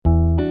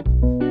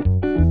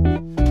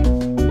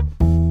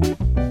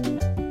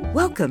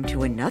Welcome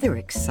to another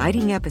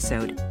exciting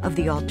episode of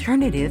the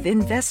Alternative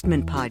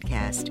Investment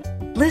Podcast.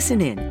 Listen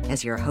in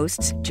as your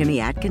hosts, Jimmy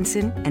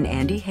Atkinson and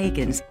Andy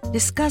Higgins,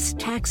 discuss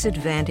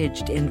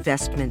tax-advantaged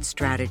investment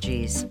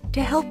strategies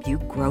to help you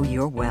grow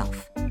your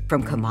wealth.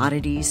 From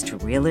commodities to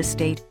real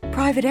estate,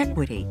 private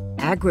equity,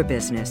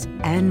 agribusiness,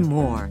 and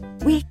more.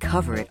 We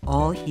cover it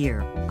all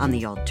here on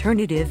the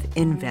Alternative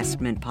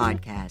Investment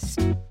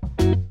Podcast.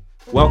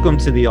 Welcome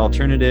to the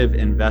Alternative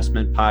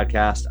Investment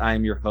Podcast. I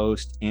am your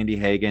host, Andy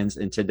Higgins,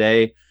 and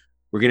today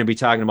we're going to be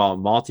talking about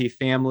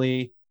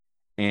multifamily,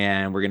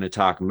 and we're going to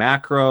talk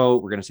macro.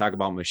 We're going to talk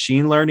about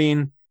machine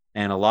learning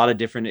and a lot of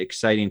different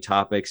exciting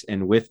topics.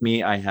 And with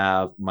me, I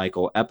have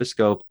Michael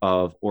Episcope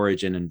of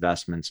Origin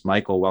Investments.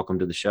 Michael, welcome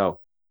to the show.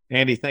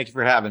 Andy, thank you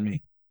for having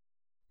me.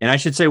 And I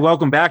should say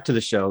welcome back to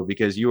the show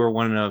because you were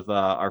one of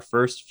our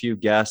first few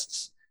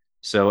guests.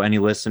 So any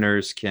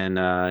listeners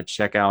can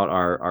check out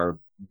our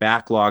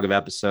backlog of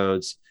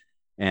episodes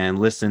and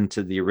listen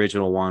to the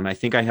original one. I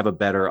think I have a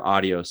better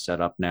audio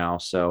setup now,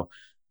 so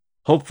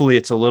hopefully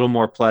it's a little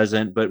more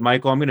pleasant. But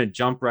Michael, I'm going to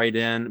jump right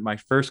in. My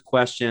first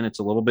question, it's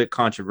a little bit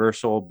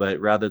controversial, but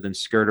rather than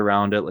skirt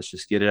around it, let's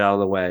just get it out of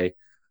the way.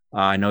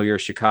 I know you're a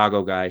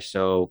Chicago guy,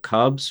 so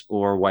Cubs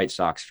or White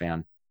Sox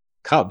fan?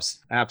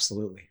 Cubs,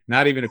 absolutely.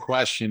 Not even a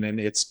question. And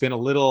it's been a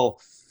little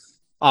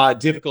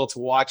difficult to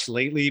watch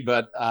lately,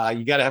 but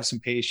you got to have some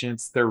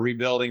patience. They're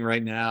rebuilding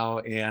right now.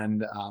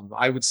 And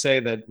I would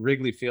say that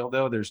Wrigley Field,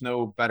 though, there's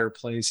no better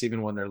place,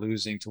 even when they're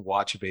losing, to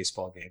watch a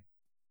baseball game.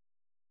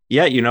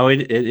 Yeah,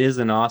 it is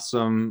an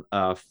awesome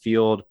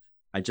field.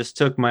 I just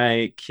took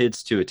my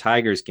kids to a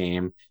Tigers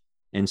game.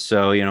 And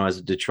so, as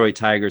a Detroit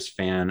Tigers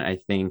fan, I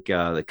think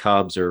the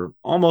Cubs or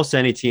almost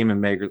any team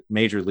in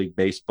Major League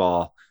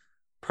Baseball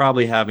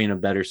probably having a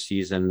better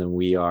season than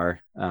we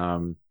are.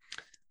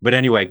 But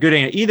anyway,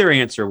 either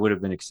answer would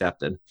have been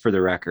accepted for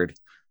the record.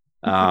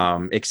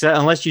 Except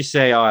unless you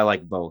say, oh, I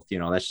like both,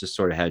 that's just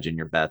sort of hedging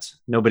your bets.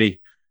 Nobody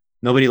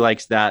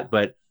likes that.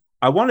 But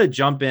I want to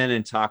jump in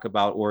and talk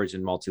about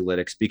Origin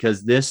Multilytics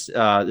because this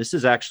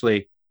is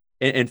actually,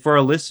 and for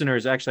our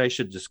listeners, actually, I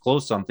should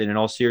disclose something in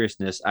all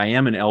seriousness. I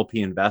am an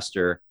LP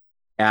investor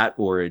at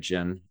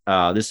Origin.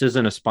 This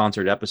isn't a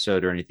sponsored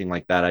episode or anything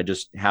like that. I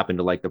just happen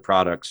to like the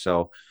product.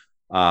 So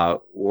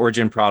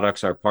Origin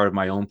products are part of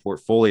my own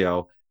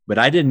portfolio. But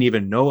I didn't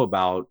even know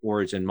about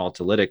Origin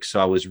Multilytics. So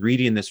I was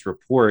reading this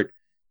report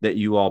that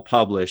you all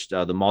published,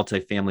 the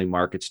Multifamily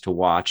Markets to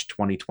Watch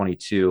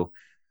 2022.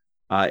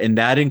 And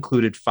that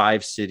included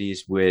 5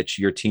 cities which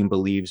your team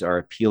believes are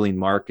appealing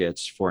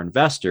markets for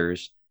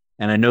investors.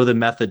 And I know the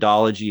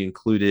methodology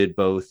included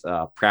both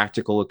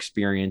practical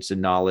experience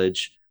and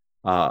knowledge,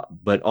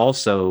 but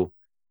also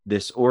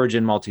this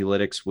Origin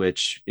Multilytics,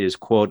 which is,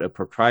 quote, a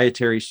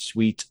proprietary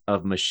suite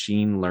of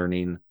machine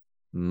learning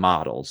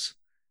models.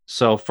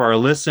 So for our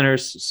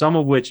listeners, some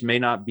of which may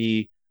not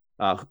be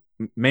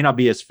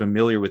as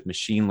familiar with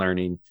machine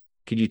learning,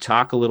 could you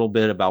talk a little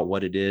bit about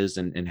what it is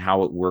and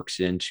how it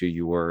works into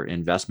your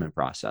investment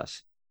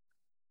process?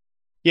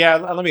 Yeah,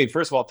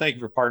 first of all, thank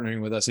you for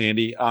partnering with us,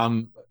 Andy.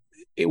 I'll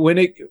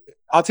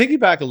take you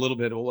back a little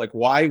bit, like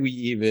why we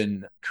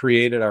even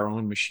created our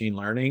own machine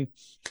learning.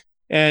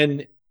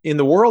 And in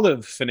the world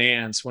of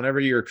finance, whenever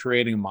you're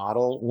creating a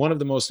model, one of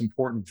the most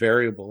important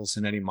variables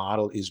in any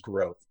model is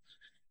growth.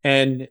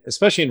 And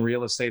especially in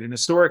real estate, and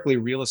historically,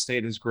 real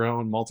estate has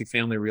grown,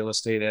 multifamily real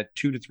estate at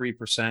 2 to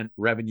 3%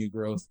 revenue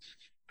growth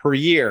per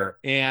year.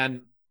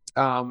 And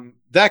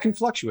that can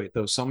fluctuate,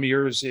 though. Some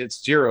years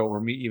it's 0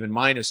 or even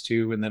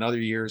 -2, and then other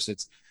years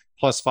it's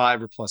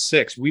 +5 or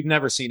 +6. We've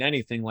never seen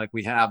anything like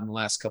we have in the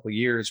last couple of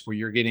years, where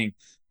you're getting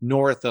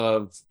north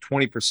of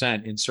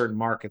 20% in certain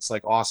markets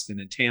like Austin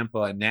and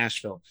Tampa and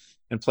Nashville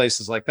and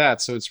places like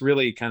that. So it's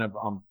really kind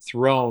of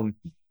thrown,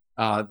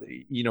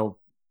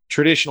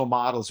 traditional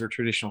models or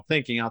traditional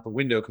thinking out the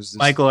window. Because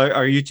Michael,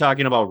 are you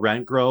talking about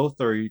rent growth,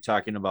 or are you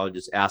talking about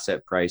just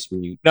asset price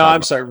when you? No,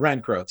 I'm sorry,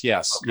 rent growth.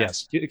 Yes, okay.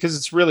 Yes, because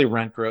it's really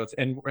rent growth,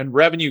 and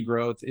revenue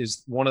growth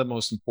is one of the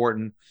most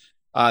important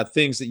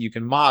things that you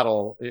can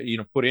model.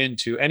 Put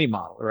into any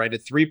model, right?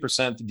 At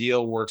 3%, the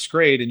deal works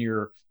great, and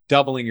you're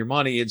doubling your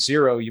money. At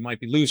 0, you might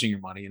be losing your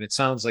money, and it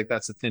sounds like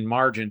that's a thin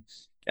margin.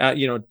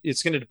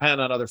 It's going to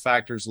depend on other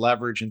factors,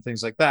 leverage and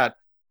things like that.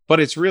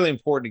 But it's really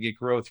important to get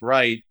growth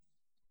right.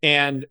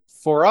 And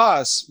for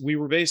us, we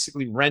were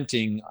basically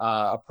renting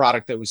a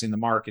product that was in the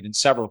market, in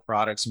several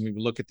products, and we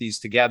would look at these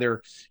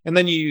together. And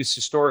then you use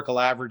historical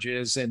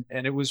averages. And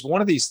it was one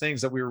of these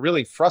things that we were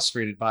really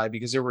frustrated by,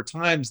 because there were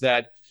times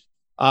that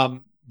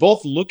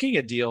both looking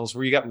at deals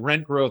where you got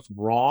rent growth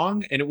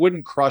wrong, and it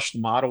wouldn't crush the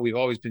model. We've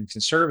always been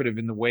conservative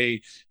in the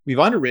way we've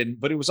underwritten,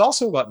 but it was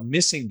also about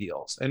missing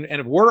deals. And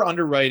if we're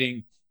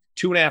underwriting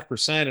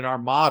 2.5% in our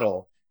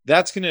model,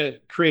 that's going to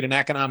create an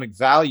economic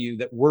value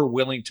that we're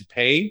willing to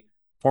pay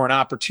for an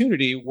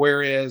opportunity.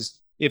 Whereas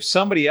if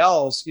somebody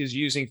else is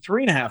using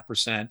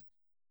 3.5%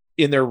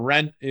 in their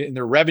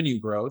revenue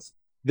growth,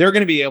 they're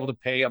going to be able to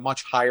pay a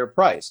much higher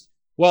price.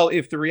 Well,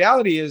 if the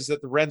reality is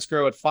that the rents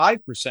grow at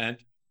 5%,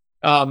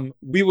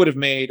 we would have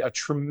made a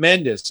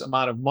tremendous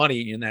amount of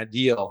money in that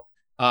deal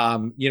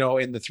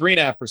In the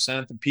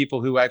 3.5%, the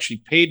people who actually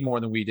paid more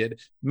than we did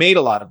made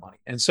a lot of money.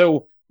 And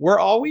so we're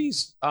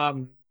always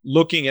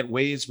looking at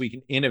ways we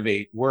can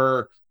innovate.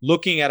 We're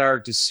looking at our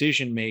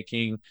decision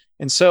making.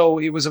 And so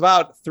it was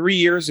about 3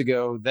 years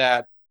ago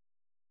that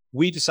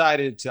we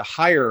decided to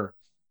hire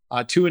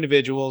 2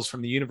 individuals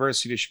from the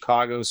University of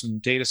Chicago, some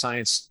data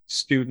science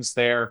students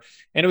there.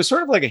 And it was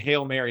sort of like a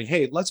Hail Mary.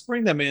 Hey, let's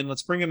bring them in.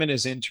 Let's bring them in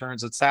as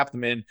interns. Let's tap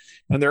them in.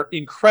 And they're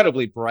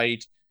incredibly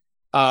bright.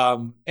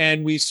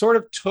 And we sort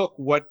of took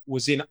what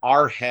was in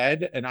our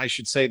head, and I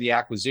should say the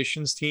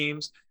acquisitions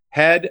team's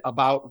head,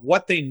 about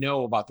what they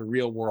know about the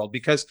real world,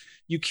 because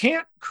you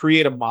can't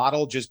create a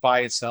model just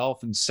by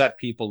itself and set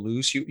people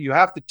loose. You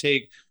have to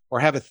take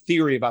or have a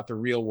theory about the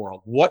real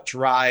world. What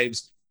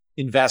drives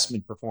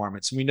investment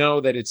performance? And we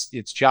know that it's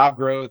job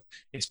growth,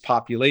 it's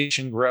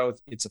population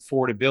growth, it's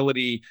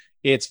affordability,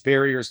 it's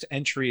barriers to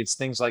entry, it's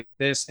things like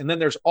this. And then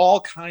there's all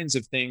kinds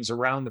of things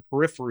around the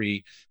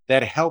periphery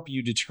that help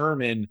you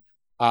determine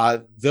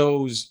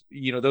those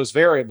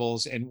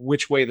variables and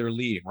which way they're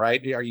leading,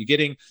 right? Are you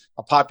getting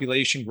a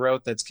population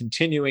growth that's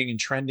continuing and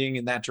trending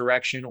in that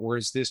direction? Or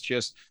is this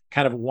just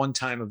kind of a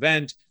one-time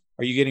event?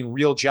 Are you getting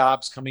real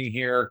jobs coming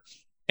here?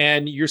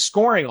 And you're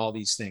scoring all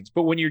these things.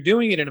 But when you're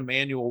doing it in a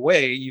manual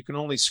way, you can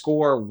only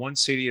score one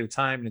city at a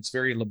time, and it's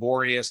very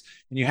laborious,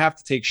 and you have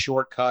to take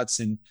shortcuts.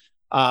 And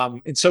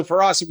so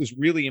for us, it was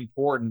really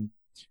important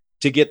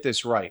to get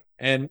this right.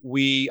 And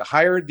we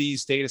hired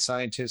these data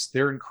scientists.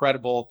 They're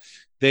incredible.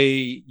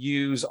 They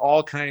use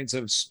all kinds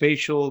of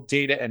spatial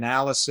data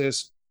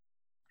analysis,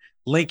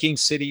 linking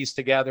cities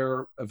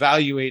together,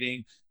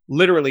 evaluating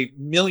literally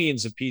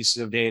millions of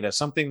pieces of data,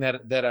 something that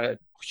a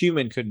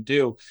human couldn't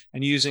do,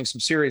 and using some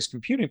serious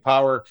computing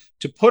power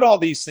to put all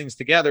these things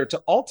together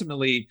to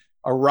ultimately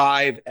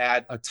arrive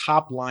at a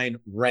top line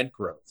rent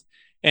growth.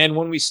 And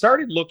when we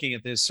started looking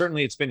at this,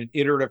 certainly it's been an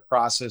iterative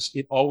process.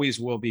 It always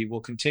will be.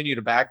 We'll continue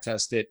to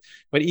backtest it.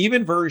 But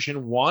even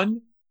version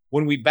 1,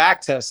 when we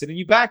backtest it, and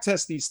you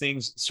backtest these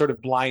things sort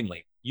of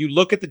blindly, you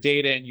look at the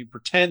data and you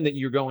pretend that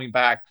you're going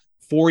back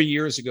 4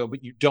 years ago,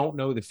 but you don't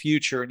know the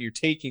future, and you're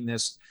taking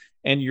this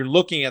and you're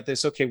looking at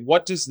this, okay,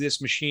 what does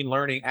this machine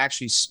learning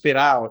actually spit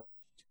out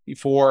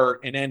for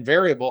an end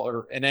variable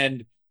or an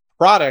end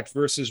product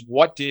versus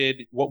what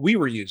we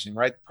were using,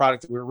 right? The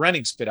product that we were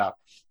renting spit out.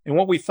 And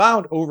what we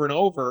found over and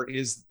over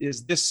is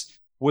this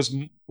was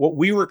what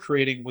we were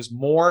creating was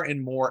more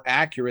and more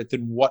accurate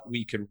than what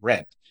we could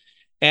rent.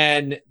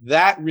 And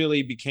that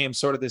really became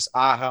sort of this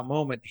aha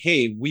moment.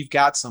 Hey, we've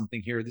got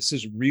something here. This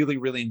is really,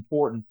 really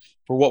important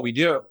for what we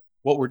do,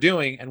 what we're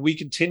doing. And we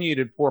continue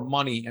to pour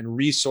money and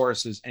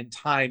resources and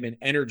time and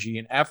energy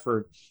and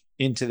effort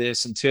into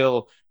this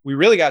until we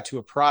really got to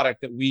a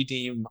product that we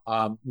deem,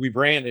 we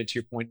branded, to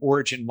your point,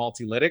 Origin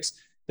Multilytics,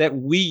 that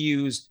we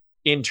use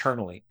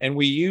internally. And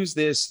we use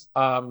this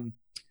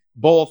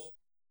both,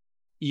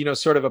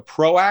 sort of a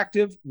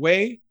proactive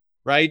way,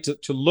 right?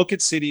 To look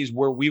at cities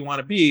where we want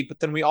to be, but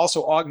then we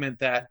also augment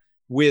that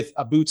with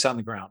a boots on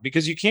the ground,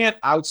 because you can't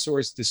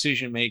outsource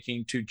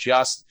decision-making to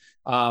just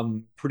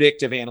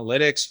predictive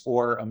analytics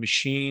or a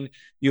machine.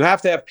 You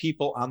have to have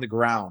people on the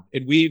ground.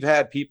 And we've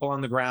had people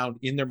on the ground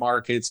in their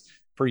markets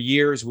for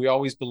years. We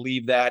always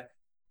believe that,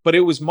 but it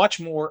was much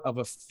more of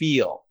a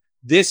feel.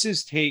 This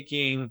is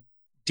taking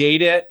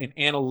data and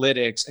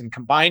analytics and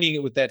combining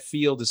it with that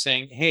feel to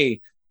saying,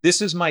 hey,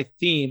 this is my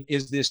theme.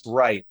 Is this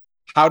right?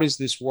 How does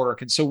this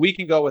work? And so we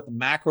can go at the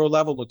macro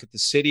level, look at the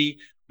city,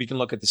 we can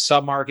look at the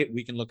submarket,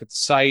 we can look at the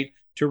site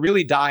to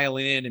really dial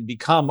in and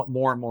become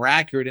more and more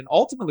accurate. And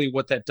ultimately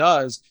what that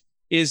does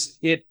is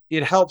it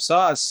helps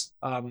us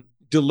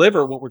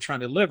deliver what we're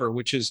trying to deliver,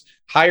 which is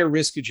higher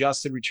risk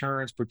adjusted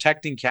returns,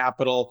 protecting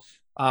capital,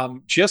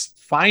 just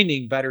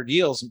finding better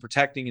deals and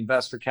protecting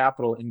investor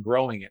capital and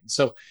growing it. And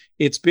so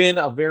it's been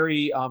a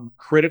very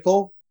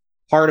critical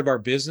part of our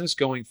business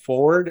going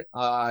forward,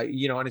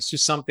 and it's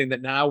just something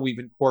that now we've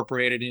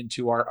incorporated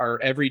into our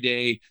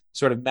everyday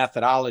sort of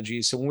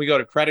methodology. So when we go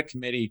to credit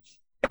committee,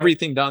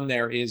 everything done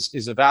there is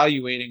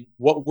evaluating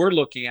what we're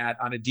looking at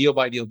on a deal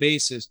by deal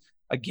basis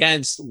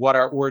against what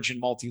our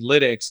Origin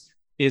Multilytics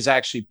is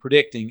actually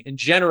predicting. And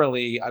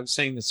generally, I was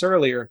saying this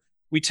earlier,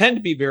 we tend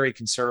to be very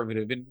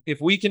conservative. And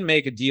if we can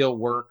make a deal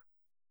work,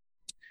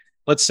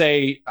 let's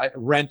say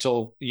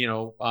rental,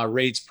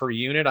 rates per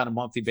unit on a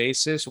monthly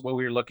basis, what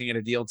we were looking at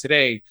a deal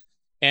today,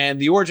 and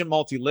the Origin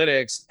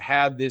Multilytics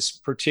had this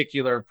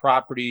particular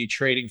property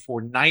trading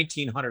for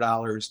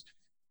 $1,900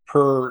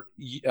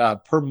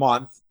 per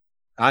month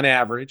on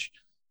average.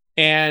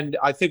 And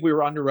I think we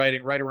were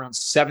underwriting right around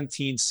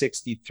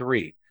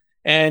 1763.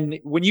 And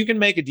when you can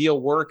make a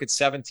deal work at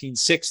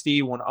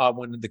 1760,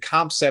 when the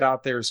comp set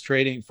out there is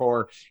trading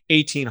for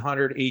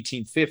 1800,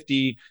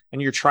 1850,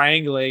 and you're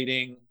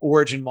triangulating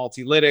Origin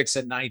Multilytics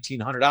at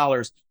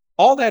 $1,900,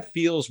 all that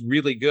feels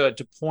really good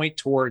to point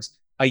towards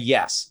a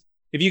yes.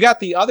 If you got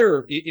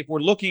if we're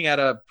looking at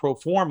a pro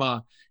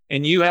forma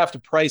and you have to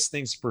price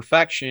things to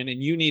perfection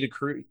and you need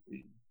to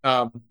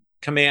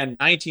command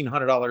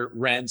 $1,900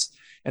 rents,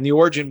 and the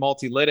Origin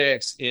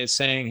Multilytics is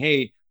saying,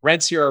 hey,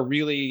 rents here are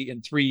really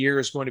in 3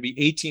 years going to be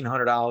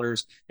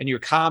 $1,800 and your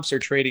comps are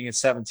trading at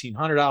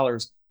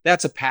 $1,700,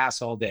 that's a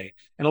pass all day.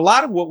 And a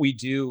lot of what we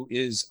do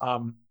is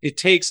it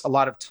takes a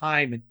lot of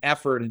time and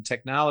effort and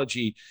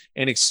technology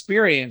and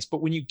experience.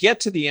 But when you get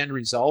to the end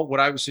result, what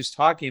I was just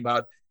talking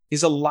about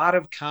is a lot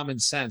of common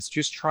sense,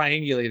 just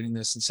triangulating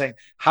this and saying,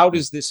 how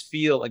does this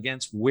feel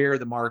against where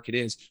the market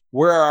is?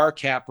 Where are our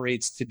cap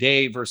rates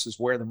today versus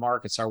where the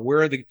markets are?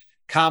 Where are the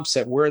comps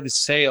at? Where are the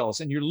sales?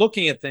 And you're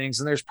looking at things,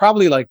 and there's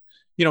probably like,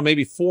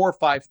 maybe 4 or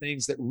 5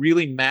 things that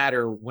really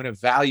matter when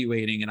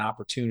evaluating an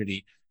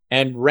opportunity.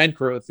 And rent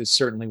growth is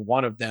certainly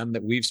one of them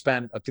that we've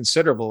spent a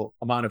considerable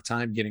amount of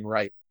time getting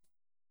right.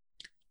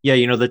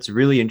 Yeah, that's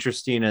really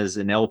interesting as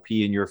an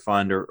LP in your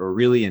fund or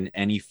really in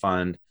any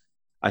fund.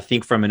 I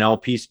think from an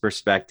LP's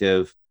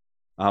perspective,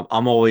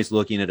 I'm always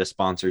looking at a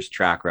sponsor's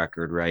track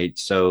record, right?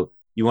 So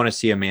you want to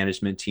see a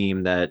management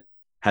team that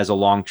has a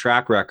long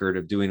track record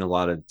of doing a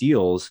lot of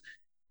deals.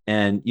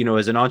 And,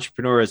 as an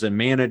entrepreneur, as a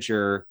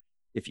manager,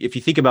 if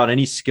you think about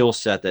any skill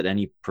set that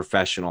any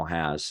professional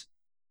has,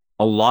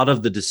 a lot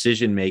of the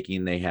decision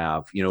making they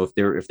have,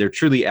 if they're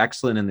truly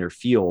excellent in their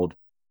field,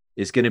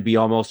 is going to be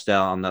almost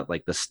on that,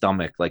 like the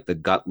stomach, like the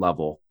gut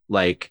level.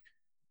 Like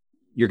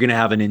you're going to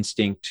have an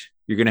instinct,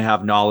 you're going to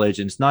have knowledge,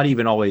 and it's not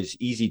even always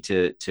easy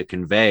to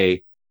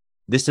convey.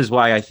 This is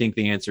why I think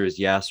the answer is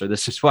yes, or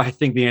this is why I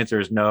think the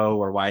answer is no,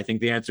 or why I think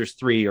the answer is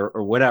 3,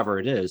 or whatever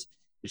it is.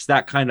 It's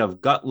that kind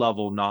of gut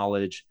level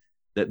knowledge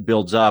that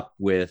builds up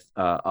with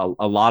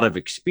a lot of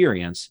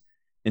experience.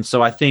 And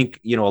so I think,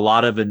 a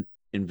lot of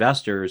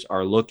investors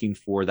are looking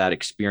for that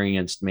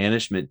experienced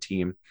management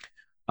team.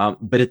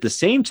 But at the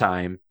same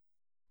time,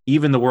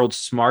 even the world's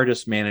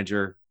smartest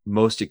manager,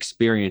 most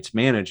experienced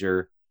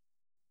manager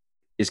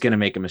is going to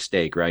make a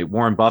mistake, right?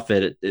 Warren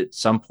Buffett at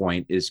some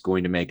point is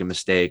going to make a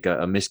mistake,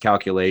 a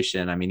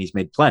miscalculation. I mean, he's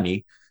made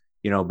plenty,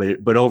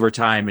 but over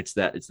time it's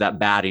that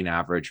batting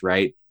average,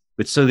 right?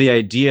 But so the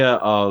idea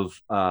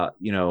of,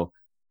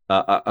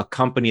 a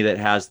company that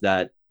has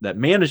that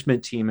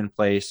management team in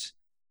place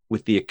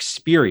with the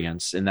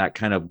experience and that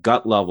kind of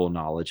gut level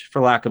knowledge,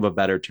 for lack of a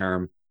better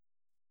term.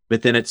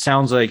 But then it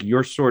sounds like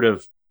you're sort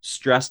of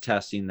stress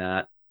testing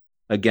that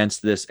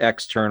against this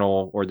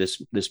external or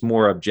this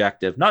more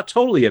objective, not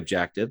totally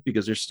objective,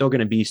 because there's still going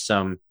to be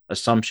some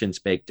assumptions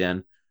baked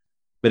in,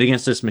 but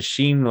against this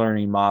machine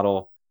learning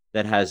model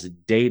that has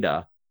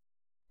data.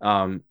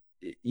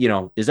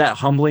 Is that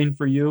humbling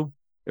for you?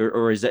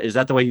 Or is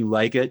that the way you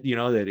like it,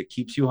 that it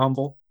keeps you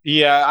humble?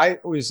 Yeah,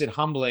 is it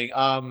humbling?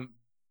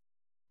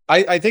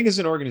 I think as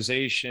an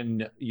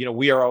organization,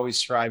 we are always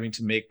striving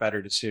to make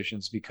better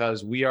decisions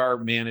because we are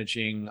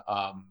managing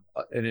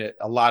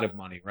a lot of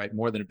money, right?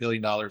 More than $1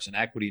 billion in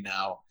equity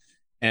now,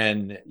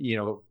 and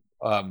a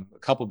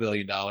couple $1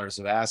 billion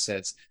of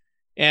assets,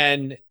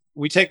 and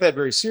we take that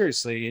very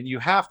seriously. And you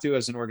have to,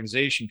 as an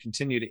organization,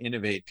 continue to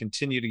innovate,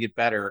 continue to get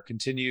better,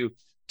 continue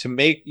to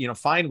make,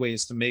 find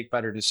ways to make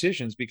better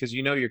decisions because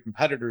your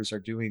competitors are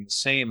doing the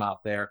same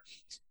out there.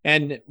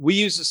 And we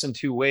use this in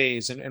 2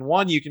 ways. And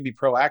one, you can be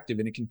proactive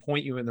and it can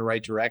point you in the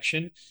right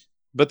direction.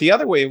 But the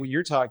other way, what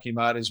you're talking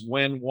about, is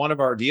when one of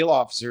our deal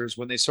officers,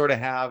 when they sort of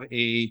have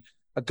a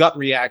gut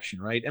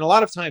reaction, right? And a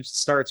lot of times it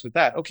starts with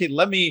that. Okay,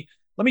 let me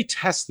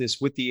test this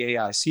with the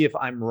AI, see if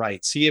I'm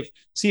right, see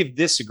if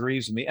this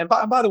agrees with me. And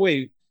by the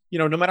way,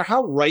 no matter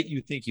how right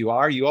you think you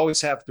are, you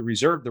always have to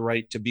reserve the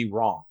right to be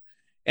wrong.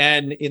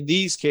 And in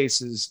these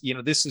cases,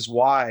 this is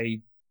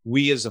why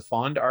we as a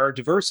fund are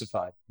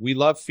diversified. We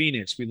love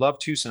Phoenix, we love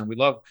Tucson, we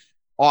love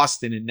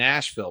Austin and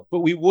Nashville, but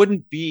we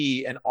wouldn't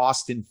be an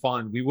Austin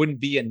fund. We wouldn't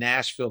be a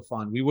Nashville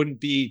fund. We wouldn't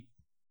be,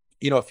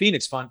 a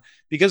Phoenix fund,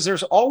 because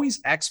there's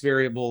always X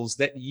variables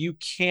that you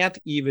can't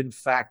even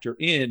factor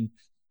in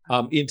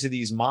into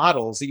these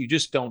models that you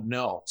just don't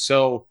know.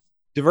 So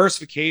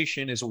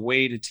diversification is a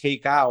way to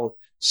take out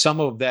some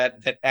of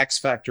that X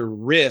factor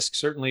risk.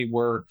 Certainly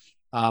we're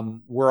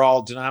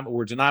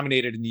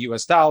denominated in the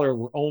US dollar.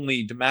 We're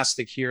only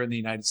domestic here in the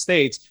United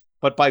States,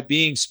 but by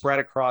being spread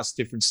across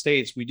different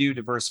states, we do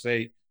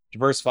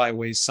diversify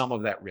away some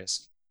of that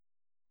risk.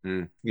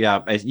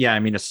 Yeah. I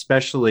mean,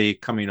 especially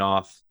coming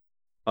off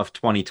of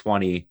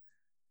 2020,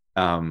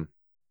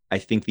 I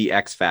think the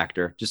X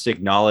factor, just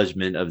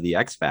acknowledgement of the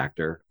X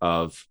factor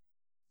of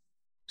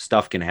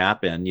stuff can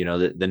happen.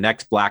 The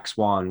next black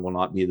swan will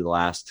not be the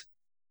last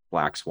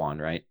black swan,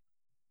 right?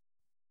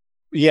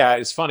 Yeah,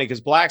 it's funny because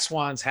black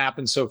swans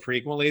happen so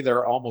frequently;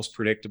 they're almost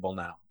predictable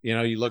now.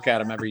 You look at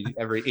them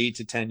every 8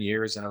 to 10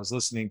 years. And I was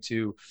listening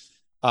to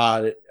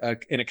an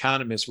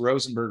economist,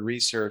 Rosenberg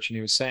Research, and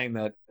he was saying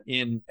that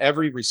in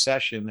every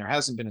recession, there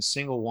hasn't been a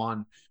single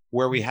one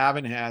where we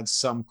haven't had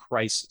some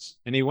crisis.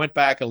 And he went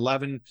back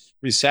 11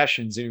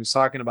 recessions, and he was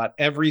talking about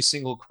every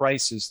single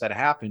crisis that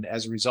happened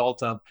as a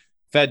result of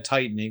Fed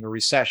tightening or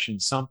recession,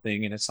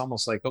 something. And it's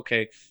almost like,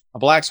 okay, a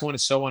black swan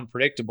is so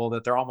unpredictable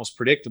that they're almost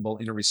predictable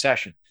in a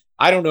recession.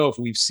 I don't know if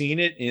we've seen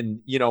it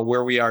in,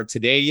 where we are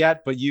today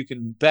yet, but you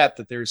can bet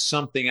that there's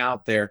something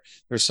out there.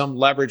 There's some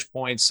leverage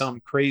point, some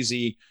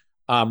crazy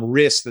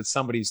risk that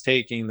somebody's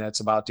taking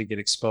that's about to get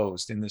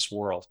exposed in this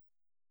world.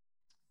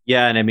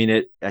 Yeah, and I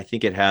mean I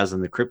think it has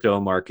in the crypto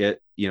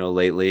market,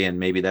 lately, and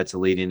maybe that's a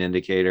leading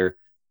indicator.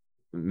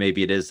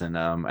 Maybe it isn't.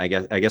 I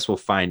guess we'll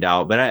find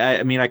out. But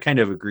I mean, I kind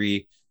of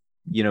agree.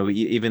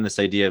 Even this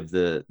idea of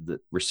the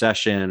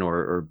recession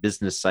or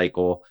business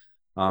cycle,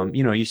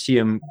 you see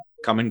them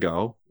come and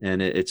go,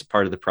 and it's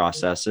part of the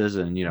processes.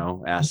 And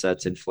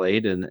assets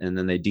inflate and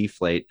then they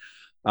deflate.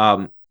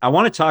 I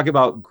want to talk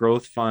about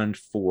Growth Fund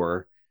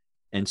 4,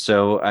 and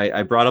so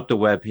I brought up the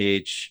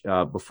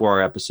webpage before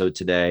our episode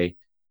today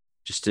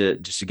just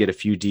to get a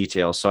few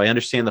details. So I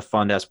understand the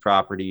fund has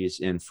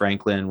properties in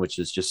Franklin, which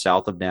is just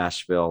south of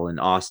Nashville, in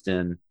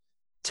Austin,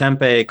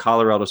 Tempe,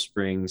 Colorado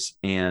Springs,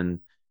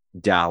 and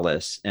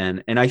Dallas.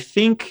 And I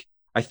think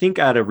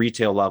at a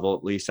retail level,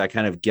 at least, I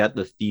kind of get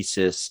the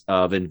thesis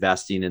of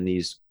investing in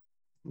these,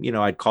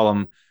 I'd call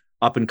them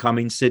up and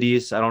coming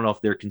cities. I don't know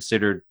if they're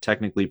considered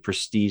technically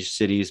prestige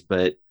cities,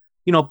 but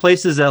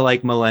places that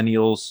like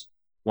millennials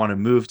want to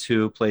move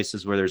to,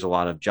 places where there's a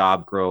lot of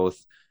job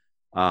growth,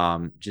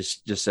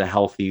 just a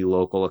healthy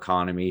local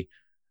economy.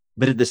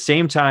 But at the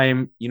same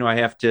time, I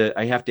have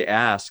to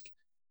ask.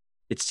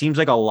 It seems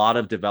like a lot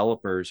of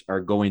developers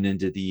are going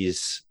into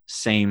these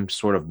same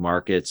sort of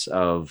markets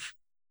of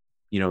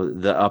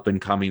the up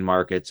and coming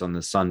markets on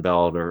the Sun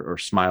Belt or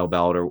Smile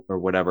Belt or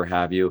whatever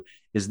have you.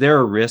 Is there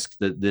a risk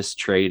that this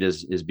trade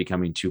is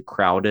becoming too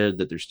crowded,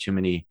 that there's too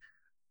many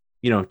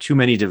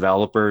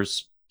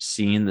developers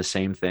seeing the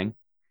same thing?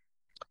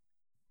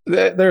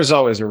 There's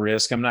always a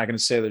risk. I'm not going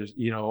to say there's,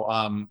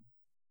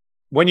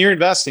 when you're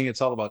investing,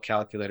 it's all about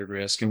calculated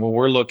risk. And when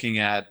we're looking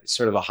at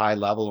sort of a high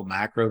level of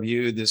macro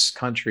view, this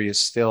country is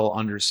still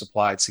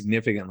undersupplied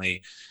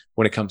significantly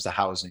when it comes to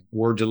housing.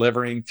 We're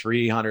delivering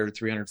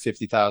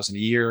 350,000 a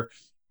year.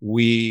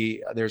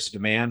 There's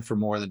demand for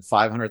more than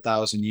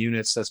 500,000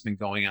 units. That's been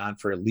going on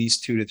for at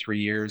least 2 to 3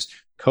 years.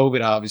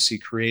 COVID obviously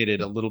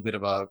created a little bit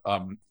of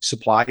a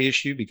supply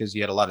issue because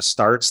you had a lot of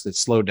starts that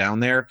slowed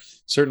down there.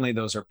 Certainly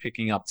those are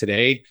picking up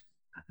today.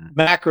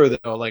 Macro,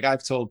 though, like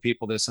I've told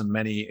people this on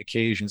many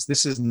occasions,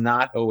 this is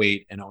not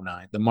 '08 and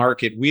 '09. The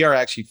market, we are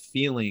actually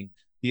feeling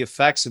the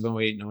effects of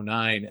 '08 and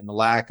 '09 and the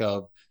lack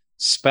of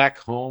spec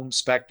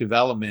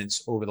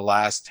developments over the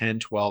last 10,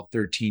 12,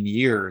 13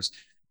 years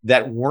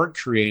that weren't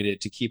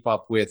created to keep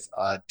up with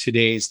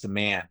today's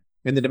demand.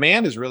 And the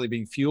demand is really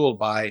being fueled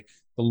by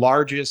the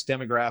largest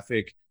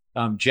demographic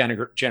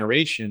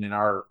generation in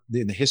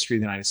the history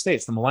of the United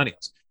States, the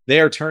millennials. They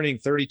are turning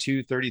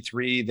 32,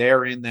 33.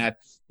 They're in that,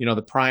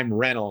 the prime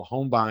rental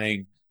home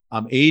buying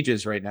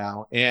ages right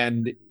now.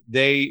 And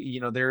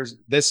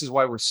this is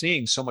why we're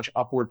seeing so much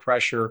upward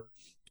pressure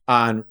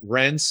on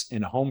rents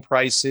and home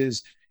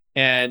prices.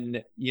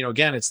 And,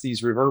 again, it's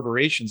these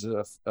reverberations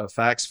of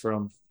effects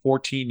from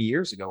 14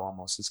 years ago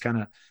almost. It's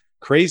kind of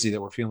crazy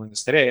that we're feeling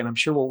this today. And I'm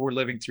sure what we're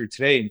living through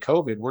today in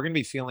COVID, we're going to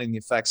be feeling the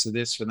effects of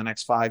this for the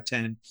next 5,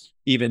 10,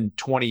 even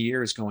 20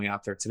 years going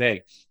out there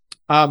today.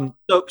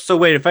 So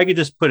wait, if I could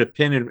just put a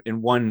pin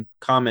in one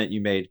comment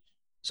you made.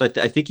 So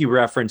I think you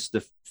referenced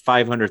the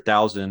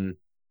 500,000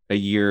 a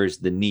year is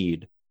the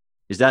need.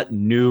 Is that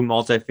new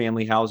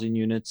multifamily housing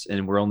units,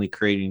 and we're only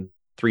creating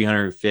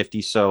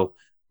 350? So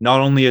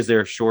not only is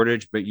there a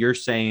shortage, but you're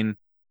saying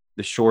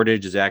the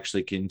shortage is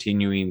actually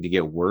continuing to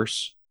get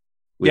worse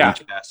with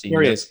each passing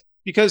year? There is.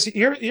 Because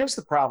here's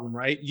the problem,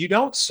 right? You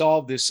don't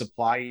solve this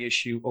supply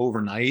issue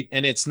overnight.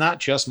 And it's not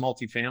just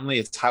multifamily,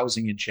 it's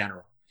housing in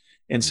general.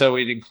 And so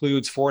it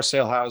includes for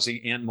sale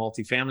housing and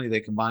multifamily. They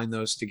combine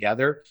those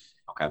together.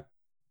 Okay.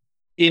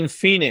 In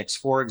Phoenix,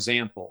 for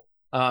example,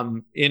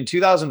 in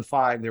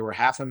 2005, there were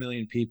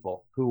 500,000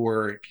 people who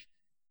were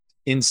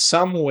in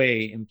some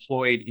way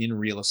employed in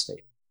real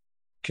estate,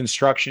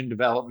 construction,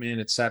 development,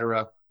 et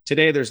cetera.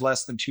 Today, there's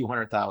less than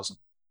 200,000.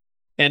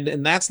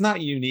 And that's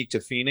not unique to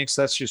Phoenix.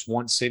 That's just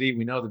one city.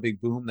 We know the big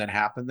boom that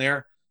happened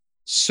there.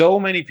 So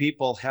many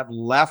people have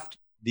left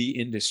the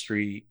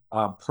industry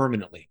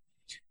permanently.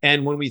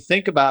 And when we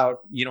think about,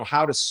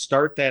 how to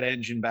start that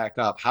engine back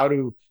up, how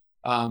to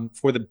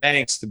for the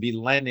banks to be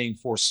lending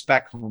for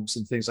spec homes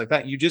and things like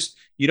that,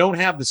 you don't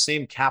have the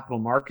same capital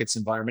markets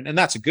environment, and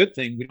that's a good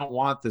thing. We don't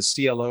want the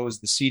CLOs,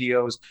 the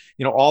CDOs,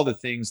 all the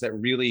things that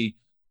really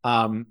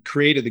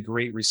created the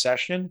Great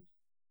Recession.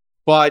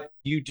 But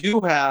you do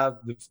have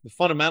the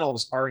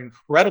fundamentals are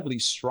incredibly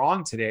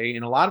strong today,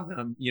 and a lot of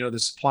them, the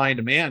supply and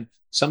demand.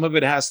 Some of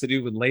it has to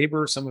do with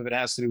labor, some of it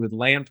has to do with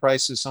land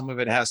prices, some of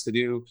it has to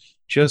do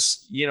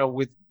just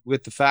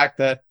with the fact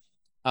that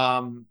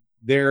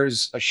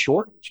there's a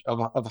shortage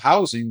of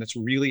housing that's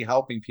really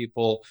helping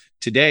people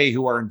today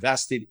who are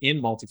invested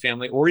in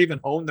multifamily or even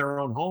own their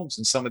own homes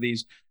in some of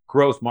these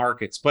growth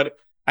markets. But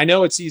I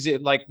know it's easy,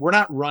 like we're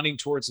not running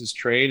towards this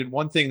trade. And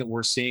one thing that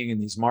we're seeing in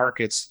these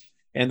markets,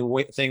 and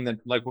the thing that,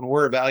 like, when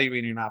we're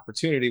evaluating an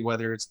opportunity,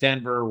 whether it's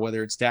Denver,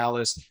 whether it's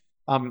Dallas,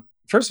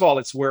 first of all,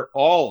 it's where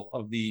all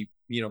of the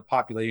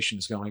population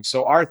is going.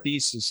 So our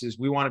thesis is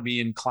we want to be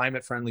in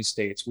climate friendly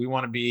states. We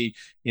want to be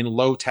in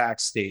low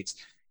tax states.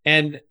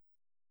 And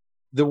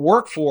the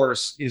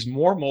workforce is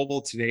more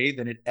mobile today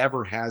than it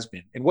ever has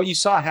been. And what you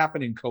saw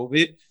happen in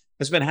COVID,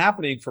 has been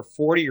happening for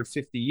 40 or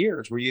 50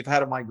 years, where you've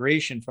had a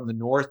migration from the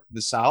north to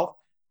the south.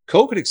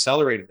 COVID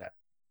accelerated that.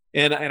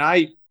 And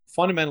I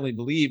fundamentally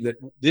believe that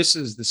this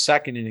is the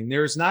second inning.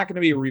 There's not going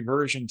to be a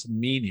reversion to the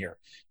mean here.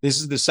 This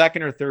is the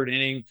second or third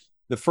inning.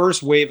 The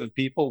first wave of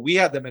people, we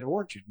had them at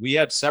Origin. We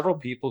had several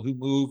people who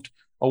moved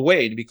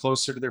away to be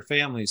closer to their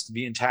families, to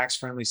be in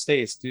tax-friendly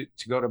states, to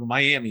go to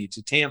Miami,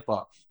 to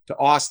Tampa, to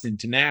Austin,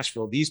 to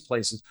Nashville, these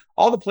places.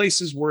 All the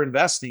places we're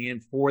investing in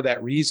for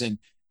that reason.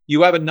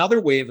 You have another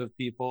wave of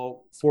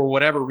people, for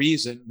whatever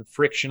reason, the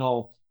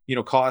frictional,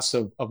 costs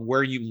of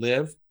where you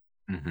live.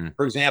 Mm-hmm.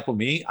 For example,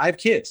 me, I have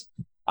kids.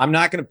 I'm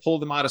not going to pull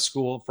them out of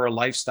school for a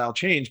lifestyle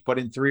change, but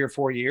in 3 or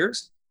 4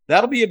 years,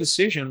 that'll be a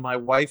decision my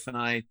wife and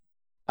I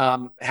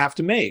have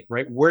to make,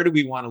 right? Where do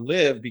we want to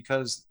live?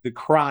 Because the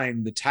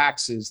crime, the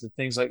taxes, the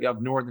things like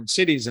of northern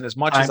cities, and as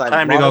much as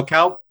time to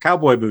go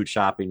cowboy boot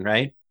shopping,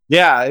 right?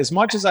 Yeah, as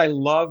much as I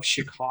love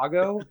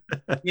Chicago,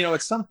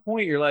 at some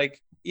point you're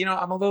like,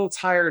 I'm a little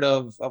tired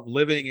of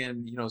living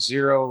in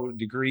 0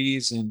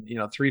 degrees and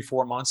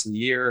 3-4 months of the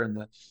year,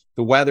 and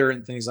the weather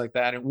and things like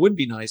that. It would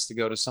be nice to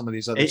go to some of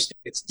these other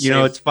states.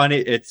 It's funny.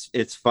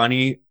 It's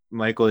funny,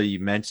 Michael, that you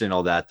mentioned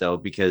all that though,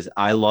 because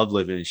I love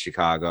living in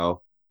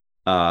Chicago.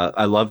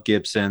 I love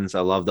Gibson's.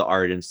 I love the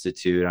Art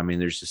Institute. I mean,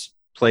 there's just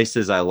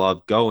places I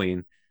love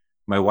going.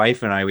 My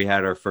wife and I, we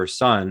had our first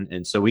son.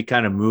 And so we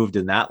kind of moved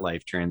in that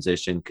life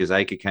transition because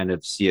I could kind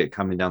of see it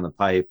coming down the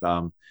pipe.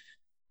 And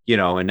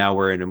now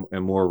we're in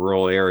a more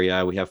rural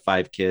area. We have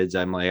 5 kids.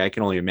 I'm like, I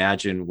can only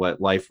imagine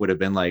what life would have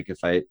been like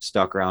if I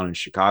stuck around in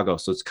Chicago.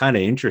 So it's kind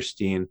of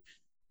interesting.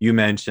 You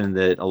mentioned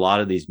that a lot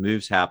of these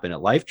moves happen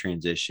at life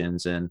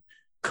transitions, and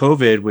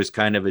COVID was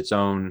kind of its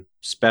own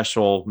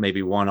special,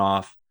 maybe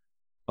one-off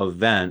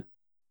event,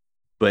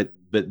 but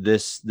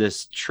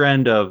this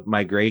trend of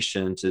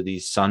migration to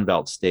these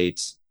Sunbelt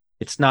states,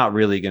 it's not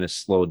really going to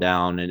slow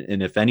down.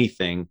 And if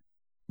anything,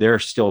 there are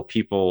still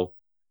people,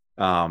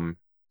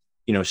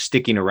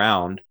 sticking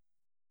around,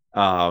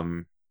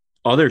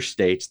 other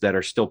states that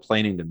are still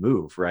planning to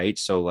move. Right.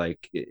 So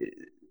like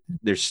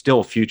there's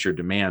still future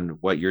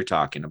demand, what you're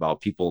talking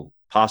about, people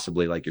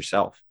possibly like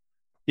yourself.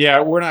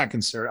 Yeah, we're not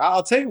concerned.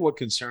 I'll tell you what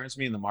concerns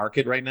me in the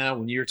market right now,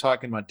 when you're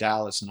talking about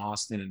Dallas and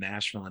Austin and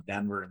Nashville and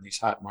Denver and these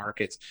hot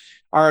markets,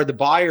 are the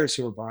buyers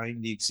who are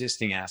buying the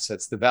existing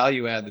assets, the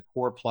value add, the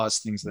core plus,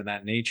 things of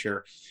that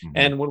nature. Mm-hmm.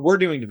 And when we're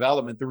doing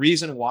development, the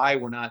reason why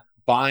we're not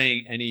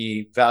buying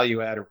any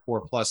value add or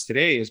core plus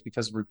today is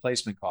because of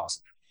replacement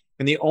cost.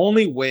 And the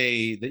only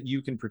way that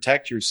you can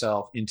protect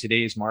yourself in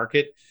today's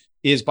market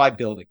is by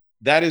building.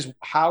 That is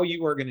how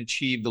you are going to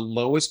achieve the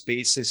lowest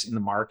basis in the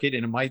market.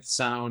 And it might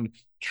sound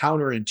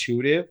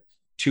counterintuitive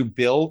to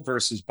build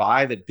versus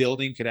buy, that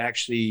building could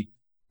actually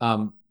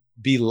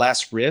be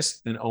less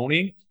risk than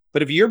owning.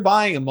 But if you're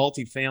buying a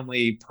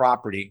multifamily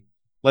property,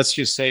 let's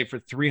just say for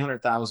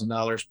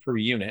 $300,000 per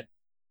unit,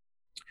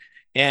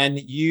 and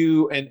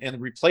the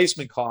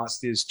replacement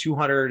cost is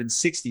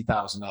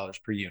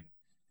 $260,000 per unit.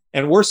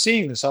 And we're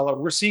seeing this all.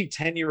 We're seeing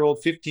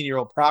 10-year-old,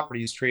 15-year-old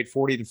properties trade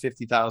 $40,000 to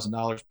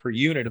 $50,000 per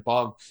unit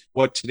above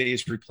what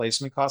today's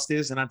replacement cost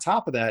is. And on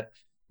top of that,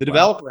 the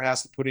developer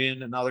has to put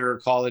in another,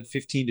 call it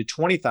 $15,000 to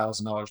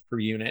 $20,000 per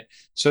unit.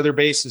 So their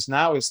basis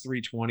now is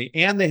 $320,000,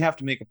 and they have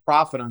to make a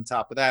profit on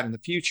top of that in the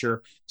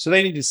future. So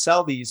they need to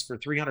sell these for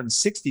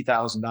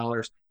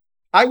 $360,000.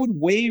 I would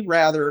way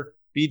rather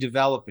be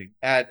developing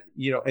at,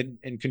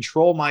 and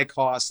control my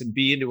costs and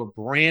be into a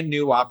brand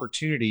new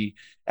opportunity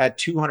at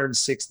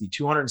 $260,000,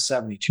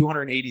 $270,000,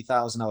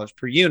 $280,000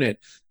 per unit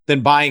than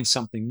buying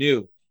something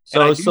new.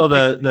 So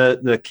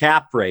the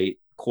cap rate,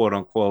 quote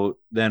unquote,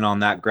 then on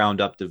that ground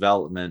up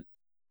development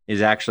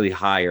is actually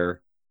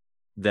higher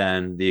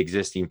than the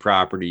existing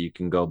property you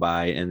can go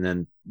buy. And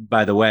then,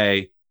 by the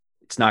way,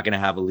 it's not going to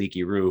have a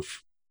leaky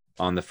roof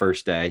on the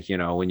first day,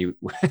 when you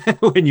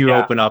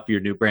open up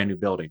your brand new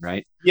building,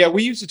 right? Yeah,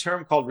 we use a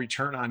term called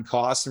return on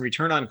cost, and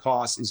return on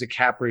cost is a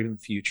cap rate in the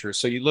future.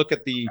 So you look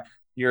at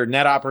your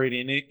net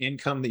operating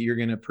income that you're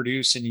going to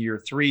produce in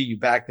year 3, you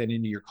back that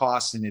into your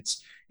costs, and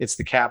it's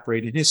the cap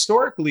rate. And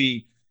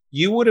historically,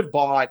 you would have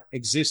bought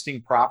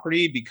existing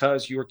property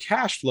because your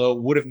cash flow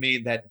would have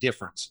made that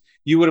difference.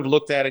 You would have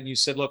looked at it and you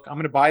said, look, I'm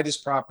going to buy this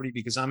property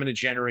because I'm going to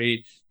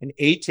generate an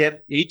 8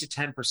 to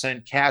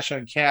 10% cash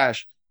on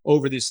cash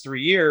over this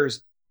 3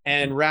 years.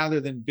 And rather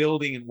than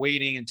building and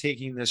waiting and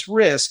taking this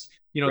risk,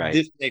 right,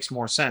 this makes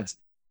more sense.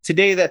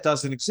 Today, that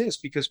doesn't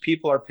exist because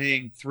people are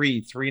paying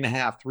 3,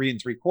 3.5, 3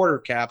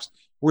 3/4 caps.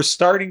 We're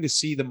starting to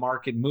see the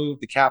market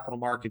move, the capital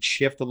market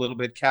shift a little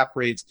bit, cap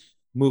rates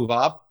move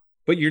up,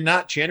 but you're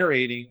not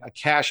generating a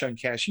cash on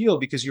cash yield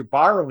because you're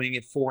borrowing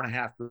at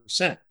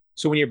 4.5%.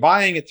 So when you're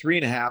buying at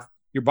 3.5,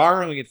 you're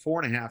borrowing at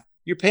 4.5,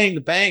 you're paying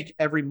the bank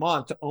every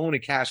month to own a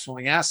cash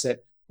flowing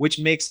asset, which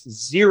makes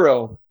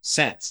 0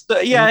 sense. So,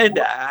 yeah, and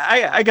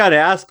I got to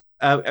ask,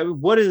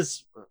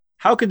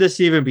 how could this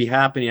even be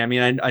happening? I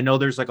mean, I know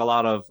there's like a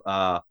lot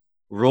of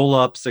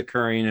roll-ups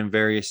occurring in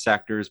various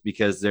sectors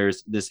because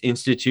there's this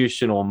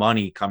institutional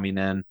money coming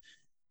in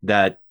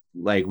that,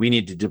 like, we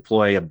need to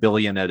deploy $1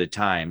 billion at a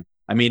time.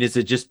 I mean, is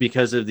it just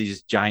because of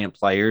these giant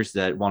players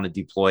that want to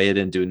deploy it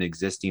into an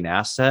existing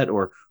asset,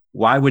 or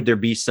why would there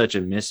be such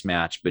a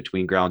mismatch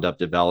between ground up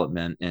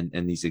development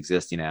and these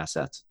existing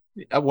assets?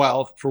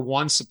 Well, for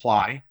one,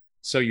 supply.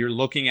 So you're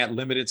looking at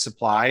limited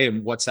supply,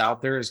 and what's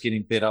out there is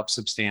getting bid up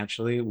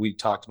substantially. We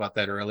talked about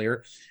that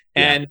earlier.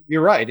 Yeah. And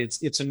you're right,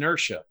 it's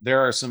inertia. There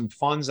are some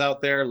funds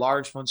out there,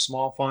 large funds,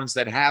 small funds,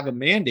 that have a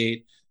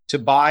mandate to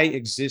buy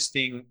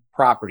existing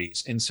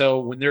properties. And so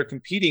when they're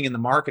competing in the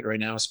market right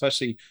now,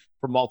 especially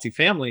for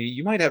multifamily,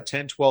 you might have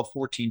 10, 12,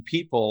 14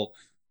 people,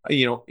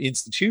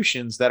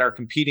 institutions that are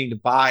competing to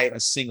buy a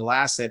single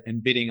asset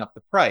and bidding up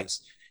the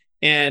price.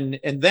 And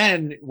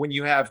then when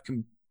you have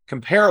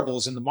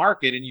comparables in the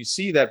market and you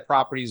see that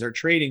properties are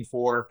trading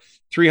for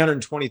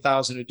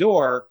 320,000 a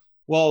door,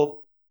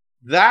 well,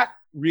 that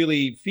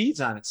really feeds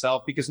on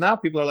itself, because now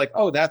people are like,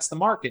 oh, that's the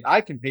market.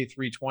 I can pay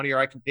 320 or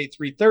I can pay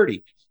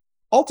 330.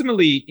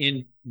 Ultimately,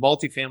 in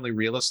multifamily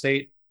real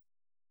estate,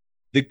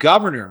 the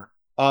governor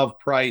of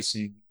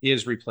pricing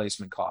is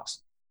replacement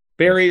cost,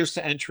 barriers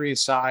to entry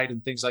aside,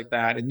 and things like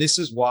that. And this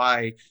is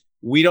why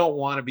we don't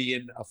want to be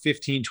in a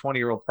 15,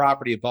 20-year-old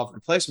property above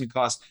replacement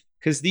cost,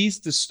 because these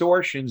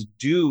distortions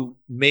do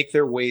make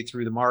their way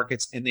through the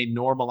markets and they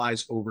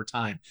normalize over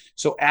time.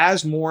 So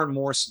as more and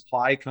more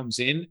supply comes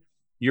in,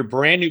 your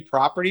brand new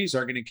properties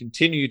are going to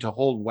continue to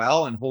hold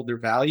well and hold their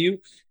value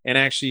and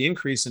actually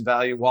increase in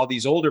value, while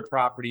these older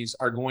properties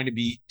are going to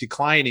be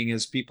declining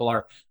as people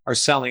are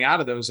selling out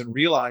of those and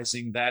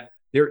realizing that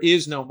there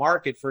is no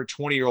market for a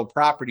 20-year-old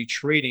property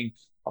trading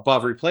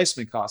above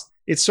replacement cost.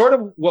 It's sort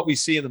of what we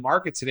see in the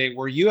market today,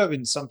 where you have,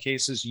 in some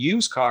cases,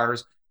 used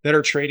cars that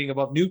are trading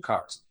above new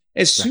cars.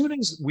 As soon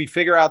as we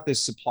figure out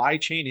this supply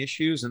chain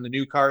issues and the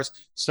new cars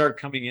start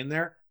coming in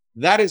there,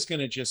 that is going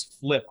to just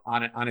flip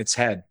on its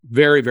head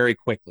very, very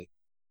quickly.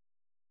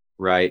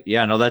 Right.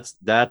 Yeah, no, that's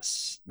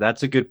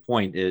a good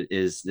point.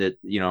 Is that,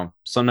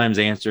 sometimes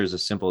the answer is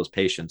as simple as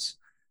patience,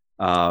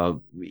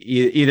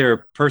 either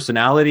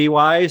personality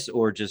wise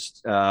or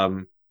just,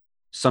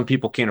 some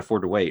people can't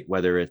afford to wait,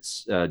 whether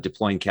it's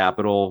deploying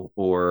capital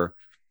or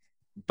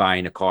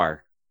buying a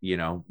car.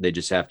 They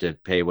just have to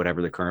pay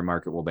whatever the current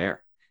market will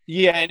bear.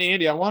 Yeah, and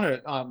Andy,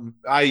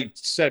 I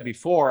said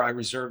before, I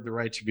reserve the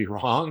right to be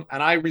wrong,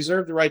 and I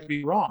reserve the right to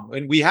be wrong.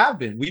 And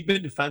we've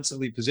been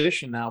defensively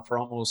positioned now for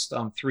almost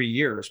 3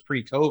 years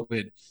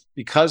pre-COVID,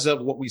 because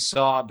of what we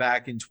saw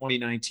back in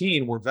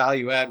 2019, where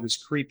value add was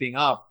creeping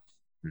up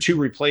to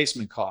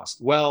replacement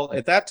cost. Well,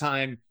 at that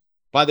time,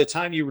 by the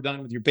time you were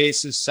done with your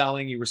basis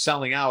selling, you were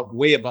selling out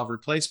way above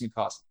replacement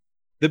cost.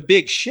 The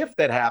big shift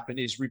that happened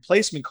is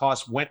replacement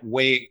costs went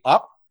way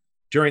up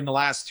during the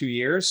last 2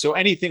 years. So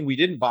anything we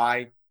didn't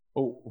buy,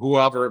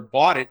 whoever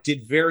bought it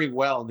did very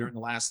well during the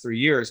last 3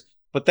 years.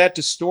 But that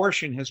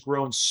distortion has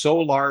grown so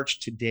large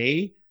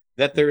today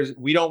that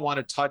we don't want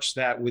to touch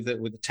that with a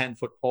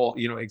 10-foot pole,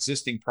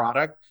 existing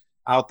product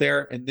out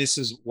there. And this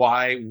is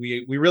why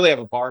we really have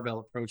a barbell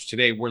approach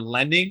today. We're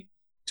lending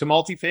to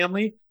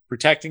multifamily,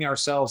 protecting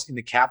ourselves in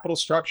the capital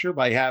structure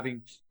by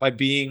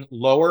being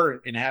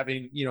lower and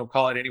having,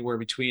 call it anywhere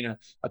between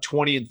a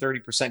 20 and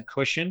 30%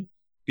 cushion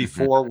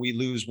before we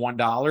lose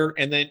 $1.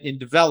 And then in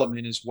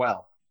development as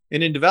well.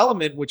 And in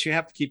development, what you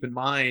have to keep in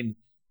mind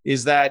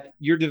is that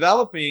you're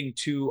developing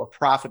to a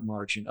profit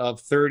margin of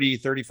 30,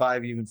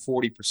 35, even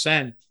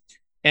 40%.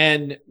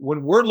 And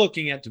when we're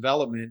looking at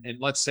development, and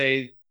let's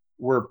say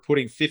we're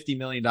putting $50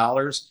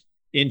 million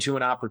into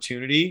an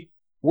opportunity,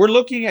 we're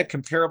looking at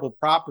comparable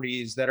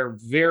properties that are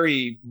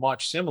very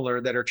much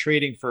similar, that are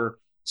trading for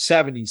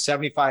 70,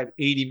 75,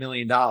 $80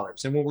 million.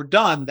 And when we're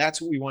done,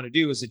 that's what we want to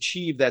do, is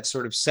achieve that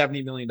sort of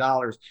 $70 million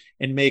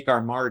and make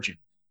our margin.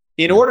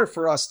 In order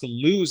for us to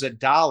lose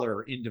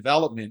 $1 in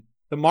development,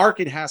 the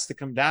market has to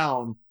come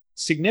down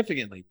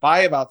significantly by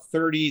about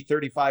 30,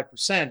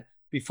 35%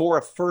 before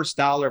a first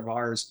dollar of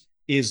ours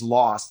is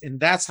lost. And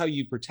that's how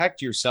you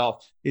protect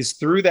yourself, is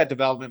through that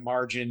development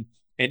margin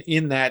and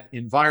in that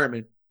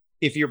environment.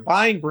 If you're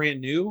buying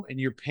brand new and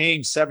you're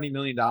paying $70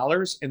 million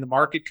and the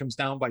market comes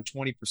down by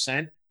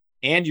 20%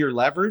 and you're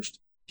leveraged,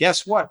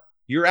 guess what?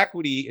 Your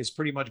equity is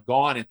pretty much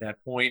gone at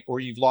that point, or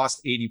you've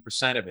lost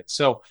 80% of it.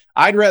 So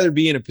I'd rather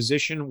be in a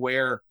position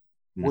where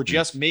we're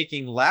just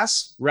making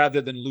less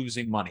rather than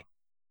losing money.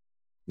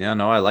 Yeah,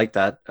 no, I like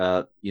that.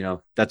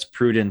 That's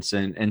prudence.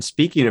 And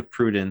speaking of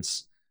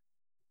prudence,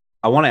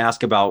 I want to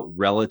ask about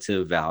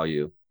relative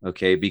value.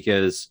 Okay.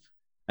 Because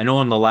I know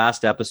in the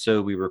last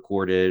episode we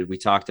recorded, we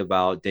talked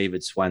about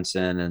David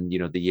Swensen and,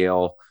 the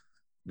Yale,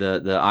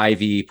 the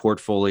Ivy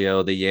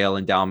portfolio, the Yale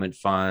Endowment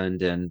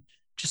Fund, and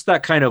just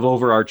that kind of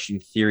overarching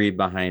theory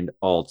behind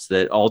alts,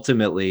 that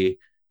ultimately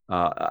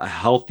a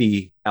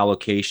healthy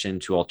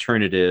allocation to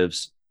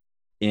alternatives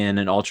in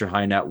an ultra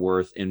high net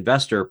worth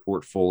investor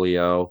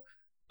portfolio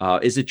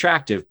is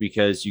attractive,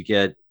 because you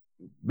get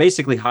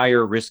basically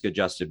higher risk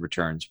adjusted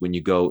returns when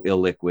you go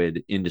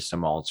illiquid into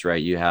some alts,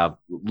 right? You have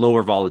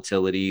lower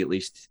volatility, at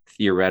least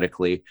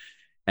theoretically,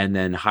 and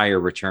then higher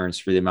returns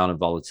for the amount of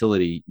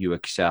volatility you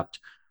accept.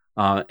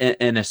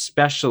 And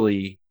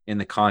especially in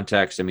the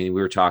context, I mean,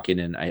 we were talking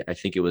in, I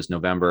think it was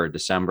November or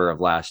December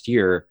of last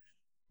year,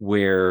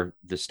 where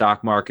the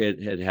stock market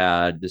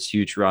had this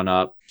huge run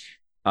up.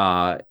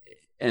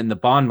 And the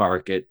bond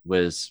market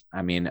was,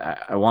 I mean,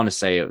 I want to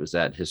say it was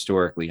at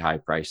historically high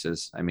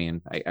prices. I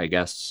mean, I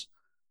guess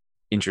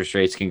interest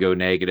rates can go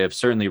negative.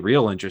 Certainly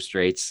real interest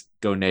rates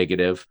go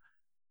negative.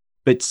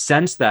 But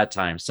since that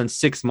time, since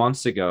 6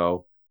 months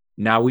ago,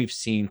 now we've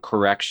seen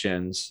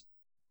corrections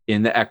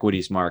in the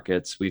equities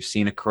markets. We've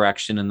seen a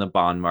correction in the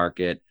bond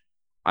market.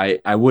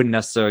 I wouldn't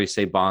necessarily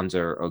say bonds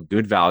are a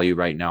good value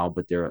right now,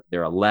 but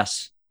they're a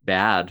less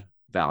bad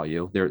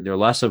value. They're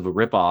less of a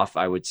ripoff,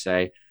 I would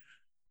say.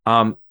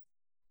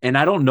 And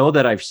I don't know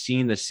that I've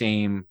seen the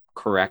same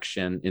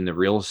correction in the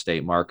real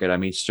estate market. I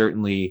mean,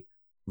 certainly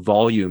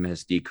volume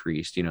has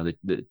decreased. You know,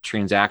 the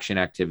transaction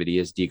activity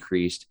has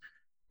decreased,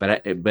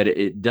 but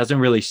it doesn't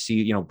really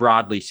see, you know,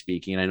 broadly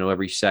speaking, I know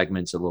every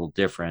segment's a little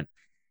different,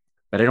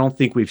 but I don't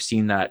think we've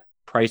seen that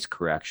price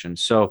correction.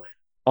 So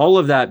all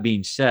of that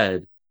being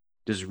said,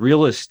 does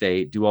real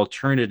estate, do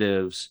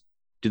alternatives,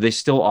 do they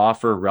still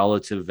offer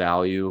relative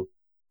value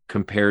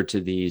compared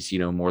to these, you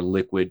know, more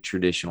liquid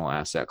traditional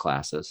asset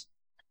classes?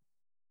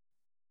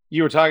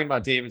 You were talking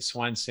about David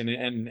Swenson,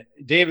 and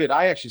David,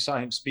 I actually saw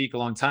him speak a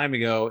long time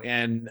ago.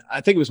 And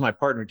I think it was my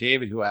partner,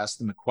 David, who asked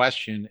him a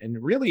question.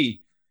 And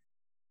really,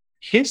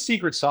 his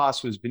secret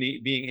sauce was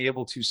being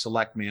able to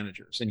select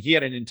managers. And he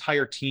had an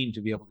entire team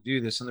to be able to do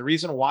this. And the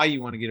reason why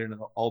you want to get into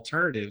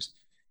alternatives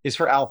is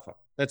for alpha.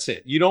 That's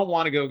it. You don't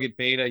want to go get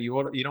beta. You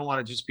don't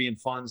want to just be in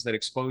funds that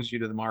expose you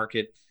to the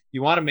market.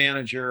 You want a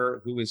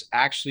manager who is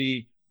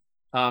actually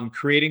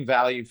creating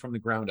value from the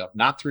ground up,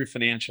 not through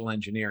financial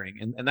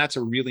engineering. And that's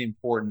a really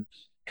important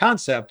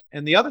concept.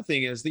 And the other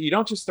thing is that you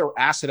don't just throw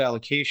asset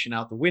allocation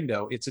out the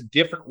window. It's a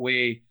different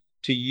way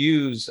to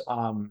use,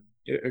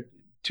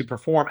 to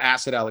perform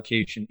asset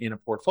allocation in a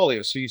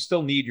portfolio. So you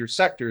still need your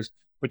sectors,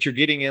 but you're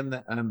getting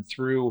in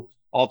through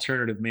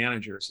alternative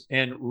managers.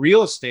 And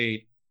real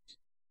estate,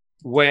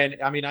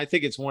 I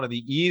think it's one of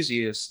the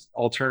easiest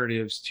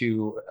alternatives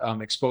to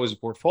expose a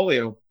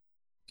portfolio.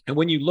 And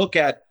when you look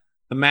at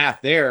the math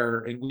there,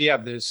 and we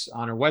have this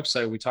on our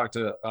website, we talk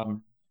to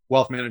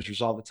wealth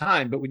managers all the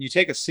time, but when you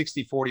take a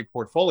 60-40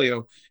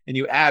 portfolio and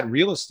you add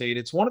real estate,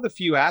 it's one of the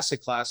few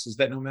asset classes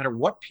that no matter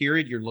what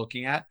period you're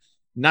looking at,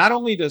 not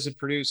only does it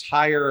produce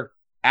higher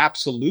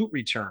absolute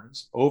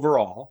returns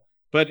overall,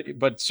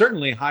 but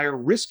certainly higher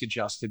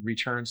risk-adjusted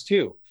returns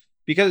too.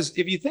 Because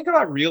if you think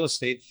about real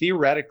estate,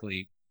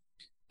 theoretically,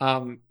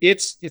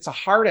 it's a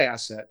hard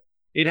asset.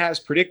 It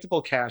has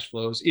predictable cash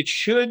flows.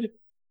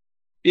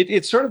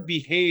 It sort of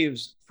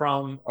behaves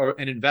from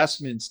an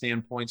investment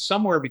standpoint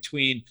somewhere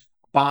between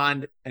a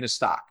bond and a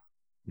stock.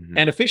 Mm-hmm.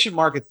 And efficient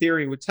market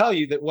theory would tell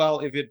you that,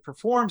 well, if it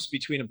performs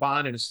between a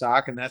bond and a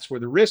stock, and that's where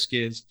the risk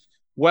is,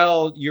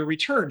 well, your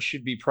return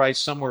should be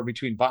priced somewhere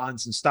between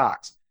bonds and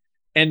stocks.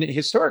 And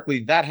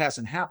historically, that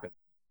hasn't happened.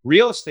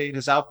 Real estate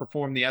has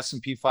outperformed the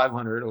S&P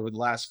 500 over the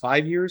last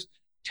 5 years,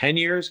 10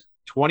 years,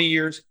 20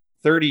 years,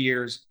 30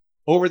 years,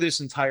 over this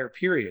entire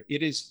period.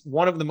 It is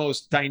one of the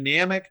most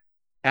dynamic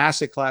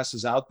asset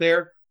classes out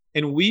there.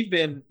 And we've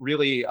been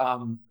really,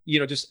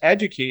 just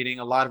educating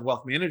a lot of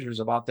wealth managers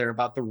about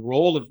the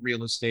role of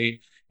real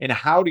estate and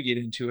how to get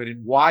into it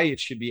and why it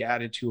should be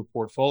added to a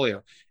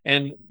portfolio.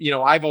 And,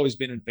 I've always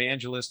been an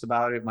evangelist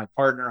about it. My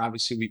partner,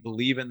 obviously, we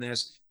believe in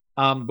this.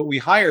 But we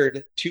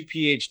hired 2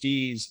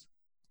 PhDs.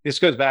 This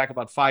goes back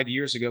about 5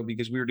 years ago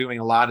because we were doing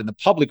a lot in the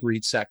public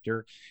REIT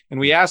sector. And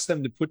we asked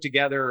them to put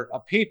together a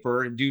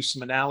paper and do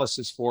some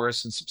analysis for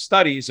us and some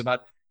studies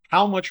about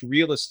how much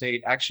real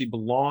estate actually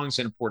belongs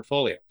in a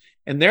portfolio.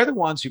 And they're the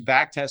ones who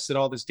back tested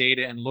all this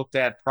data and looked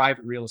at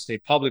private real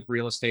estate, public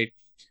real estate.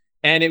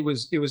 And it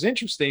was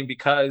interesting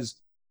because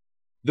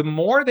the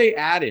more they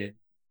added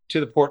to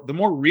the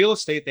more real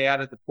estate they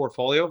added to the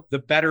portfolio, the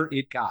better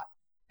it got.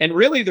 And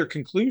really their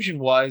conclusion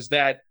was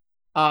that,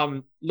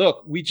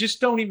 look, we just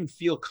don't even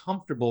feel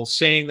comfortable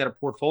saying that a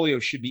portfolio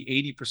should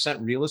be 80%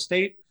 real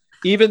estate,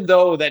 even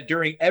though that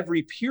during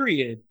every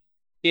period,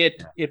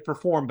 it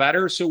performed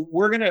better. So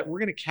we're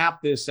gonna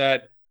cap this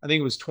at, I think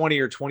it was 20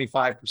 or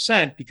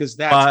 25%, because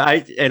that's.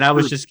 I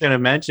was just gonna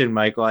mention,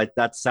 Michael,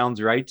 that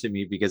sounds right to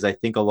me, because I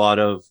think a lot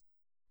of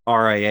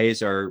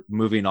RIAs are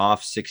moving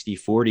off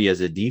 60-40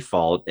 as a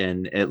default,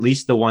 and at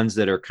least the ones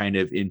that are kind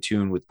of in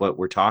tune with what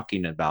we're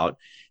talking about,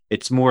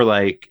 it's more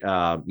like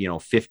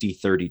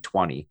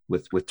 50-30-20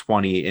 with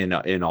 20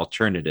 in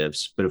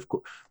alternatives. But of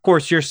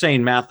course, you're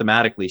saying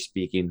mathematically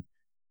speaking,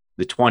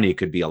 the 20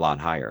 could be a lot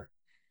higher.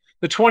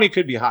 The 20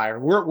 could be higher.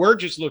 We're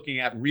just looking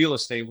at real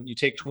estate when you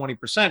take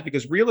 20%,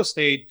 because real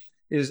estate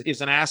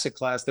is an asset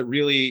class that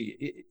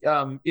really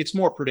it's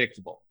more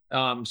predictable.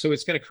 So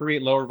it's going to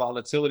create lower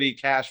volatility,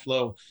 cash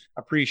flow,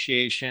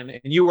 appreciation.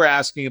 And you were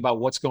asking about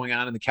what's going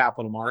on in the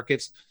capital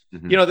markets.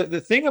 Mm-hmm. The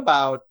thing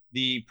about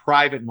the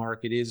private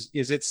market is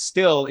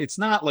it's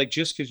not like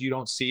just because you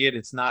don't see it,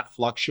 it's not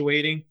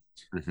fluctuating.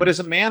 Mm-hmm. But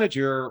as a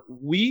manager,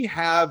 we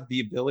have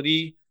the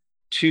ability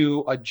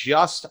to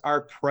adjust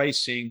our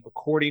pricing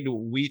according to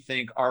what we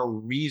think are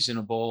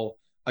reasonable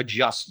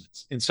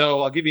adjustments. And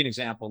so I'll give you an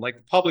example, like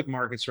the public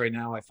markets right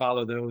now. I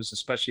follow those,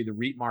 especially the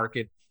REIT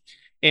market,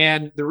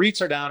 and the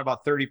REITs are down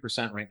about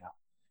 30% right now.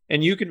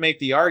 And you can make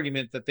the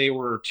argument that they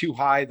were too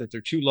high, that they're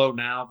too low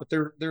now, but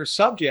they're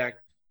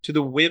subject to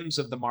the whims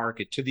of the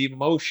market, to the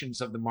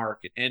emotions of the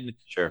market. And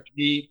Sure.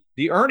 the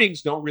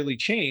earnings don't really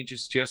change.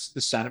 It's just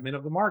the sentiment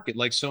of the market,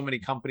 like so many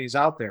companies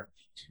out there.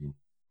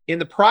 In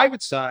the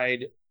private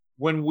side,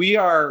 when we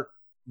are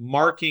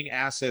marking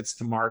assets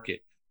to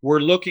market, we're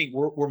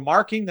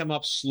marking them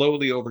up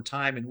slowly over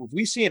time. And if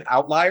we see an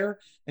outlier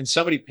and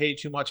somebody paid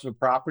too much of a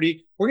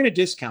property, we're going to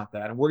discount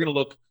that. And we're going to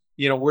look,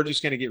 we're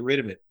just going to get rid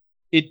of it.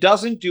 It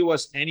doesn't do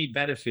us any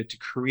benefit to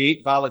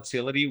create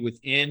volatility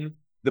within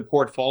the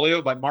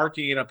portfolio by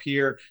marking it up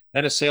here.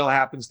 Then a sale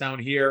happens down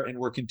here and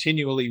we're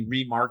continually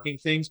remarking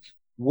things.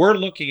 We're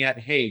looking at,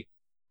 hey,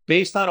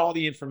 based on all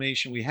the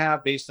information we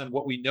have, based on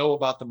what we know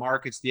about the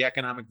markets, the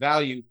economic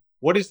value,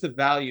 what is the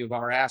value of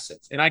our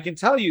assets? And I can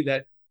tell you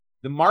that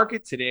the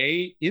market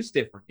today is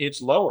different.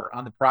 It's lower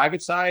on the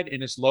private side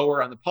and it's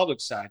lower on the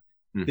public side.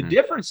 Mm-hmm. The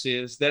difference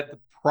is that the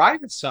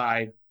private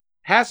side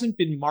hasn't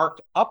been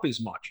marked up as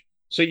much.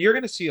 So you're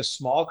going to see a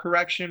small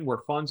correction where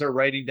funds are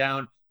writing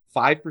down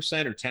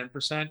 5% or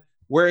 10%,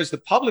 whereas the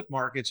public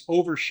markets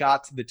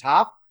overshot to the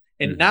top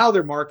and now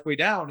they're marked way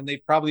down, and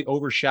they've probably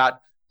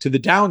overshot to the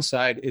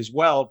downside as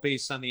well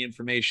based on the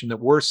information that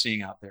we're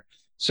seeing out there.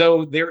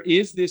 So there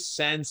is this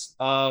sense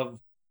of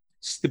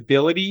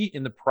stability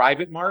in the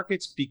private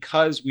markets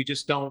because we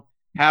just don't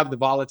have the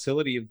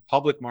volatility of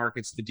public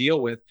markets to deal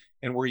with,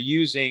 and we're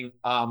using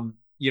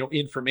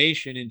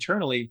information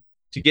internally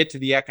to get to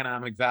the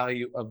economic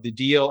value of the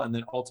deal and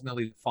then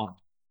ultimately the fund.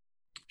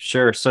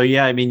 Sure. So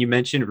yeah, I mean, you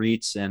mentioned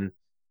REITs, and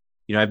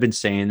I've been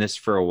saying this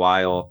for a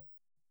while.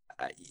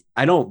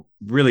 I don't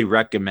really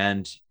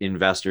recommend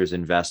investors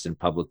invest in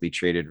publicly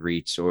traded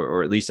REITs,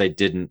 or at least I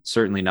didn't,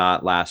 certainly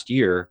not last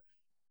year,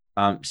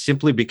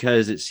 simply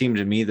because it seemed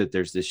to me that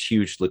there's this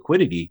huge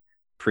liquidity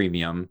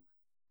premium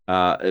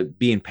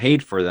being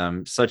paid for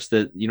them, such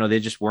that they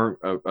just weren't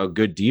a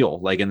good deal.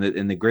 Like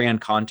in the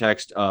grand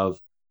context of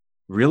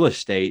real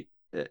estate,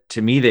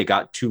 to me, they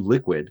got too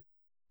liquid,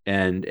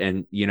 and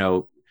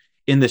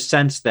in the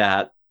sense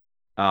that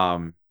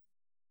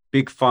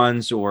big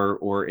funds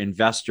or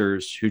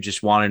investors who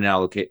just wanted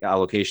an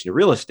allocation to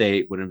real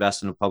estate would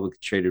invest in a publicly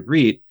traded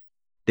REIT.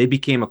 They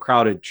became a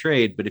crowded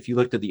trade. But if you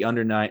looked at the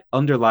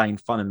underlying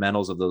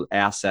fundamentals of the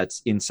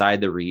assets inside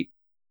the REIT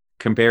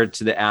compared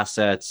to the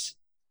assets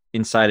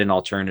inside an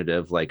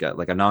alternative, like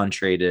a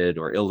non-traded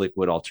or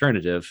illiquid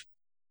alternative,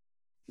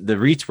 the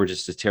REITs were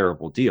just a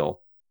terrible deal.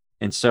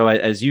 And so,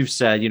 as you've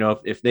said,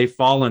 if they've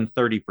fallen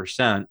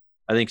 30%,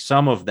 I think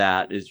some of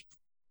that is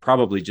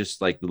probably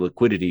just like the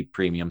liquidity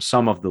premium.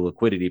 Some of the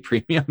liquidity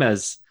premium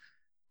has,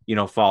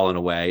 fallen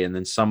away. And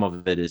then some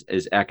of it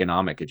is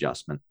economic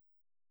adjustment.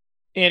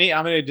 Andy,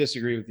 I'm going to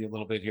disagree with you a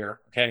little bit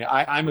here. Okay.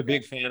 I'm a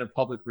big fan of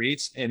public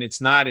REITs, and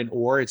it's not an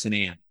or, it's an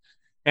and.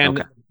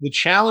 And the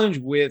challenge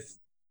with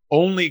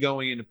only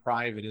going into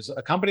private is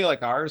a company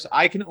like ours,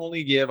 I can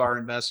only give our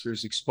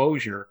investors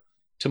exposure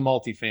to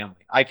multifamily.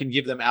 I can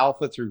give them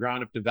alpha through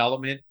ground up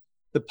development.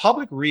 The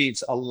public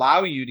REITs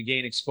allow you to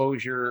gain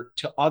exposure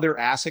to other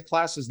asset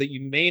classes that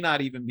you may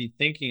not even be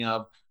thinking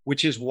of,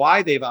 which is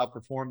why they've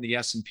outperformed the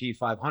S&P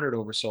 500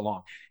 over so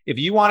long. If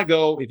you want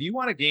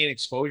to gain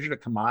exposure to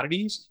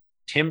commodities,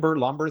 timber,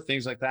 lumber,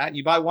 things like that,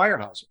 you buy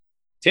Weyerhaeuser.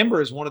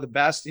 Timber is one of the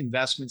best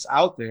investments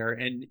out there,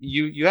 and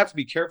you have to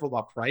be careful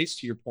about price,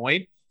 to your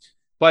point.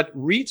 But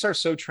REITs are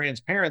so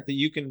transparent that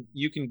you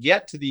can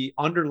get to the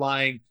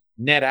underlying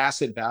net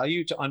asset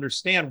value to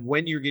understand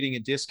when you're getting a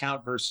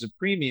discount versus a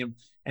premium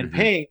and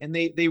paying, and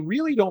they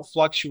really don't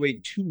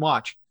fluctuate too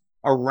much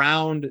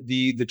around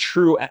the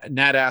true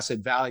net asset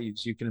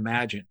values you can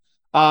imagine.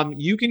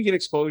 You can get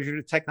exposure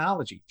to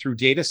technology through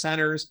data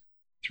centers,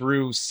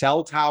 through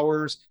cell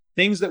towers,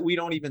 things that we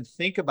don't even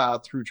think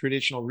about through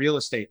traditional real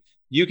estate.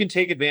 You can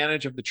take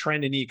advantage of the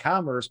trend in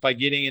e-commerce by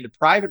getting into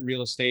private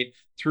real estate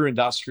through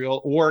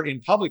industrial, or in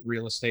public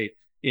real estate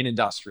in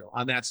industrial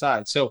on that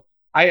side. So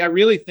I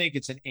really think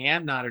it's an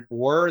and, not an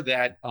or,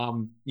 that,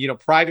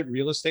 private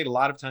real estate, a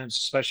lot of times,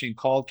 especially in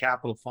called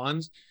capital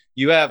funds,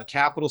 you have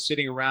capital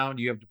sitting around,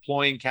 you have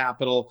deploying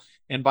capital.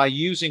 And by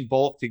using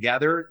both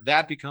together,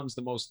 that becomes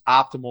the most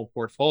optimal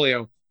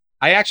portfolio.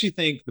 I actually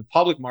think the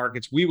public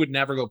markets, we would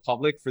never go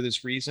public for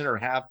this reason,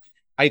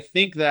 I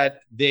think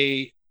that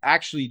they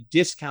actually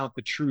discount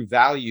the true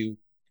value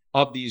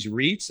of these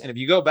REITs. And if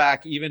you go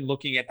back, even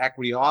looking at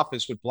equity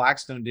office, what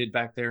Blackstone did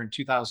back there in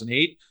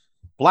 2008,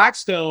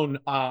 Blackstone,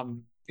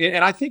 and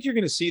I think you're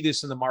going to see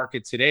this in the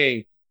market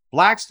today,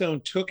 Blackstone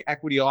took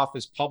equity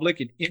office public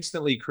and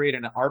instantly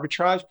created an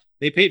arbitrage.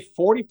 They paid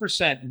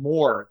 40%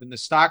 more than the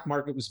stock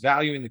market was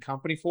valuing the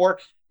company for.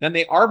 Then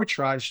they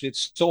arbitraged it,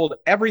 sold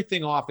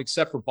everything off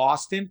except for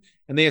Boston,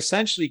 and they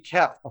essentially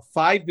kept a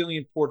 $5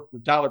 billion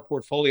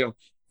portfolio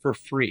for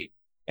free.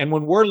 And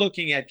when we're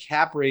looking at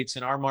cap rates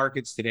in our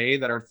markets today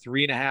that are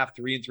 3.5,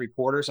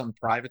 3.75 on the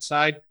private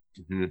side,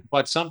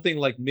 But something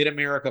like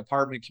Mid-America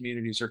Apartment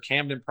Communities or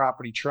Camden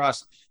Property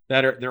Trust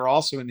they're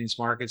also in these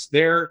markets,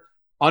 their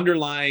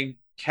underlying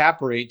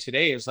cap rate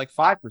today is like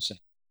 5%.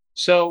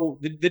 So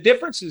the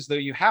difference is, though,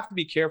 you have to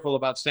be careful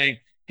about saying,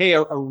 hey,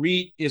 a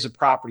REIT is a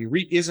property.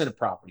 REIT isn't a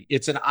property.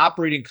 It's an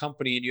operating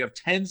company, and you have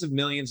tens of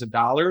millions of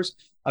dollars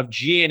of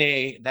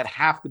G&A that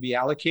have to be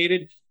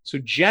allocated. So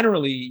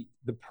generally,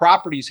 the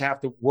properties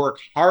have to work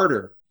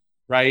harder,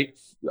 right?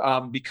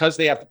 Because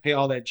they have to pay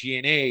all that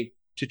G&A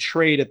to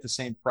trade at the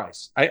same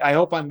price. I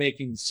hope I'm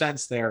making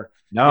sense there.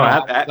 No,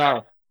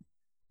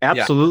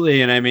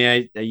 absolutely. And I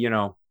mean,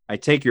 I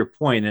take your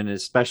point, and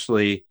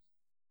especially,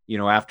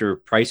 after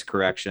price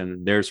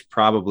correction, there's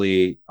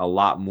probably a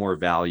lot more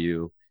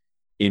value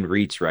in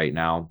REITs right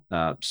now,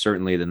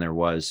 certainly than there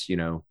was,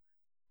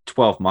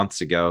 12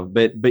 months ago.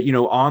 But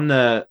on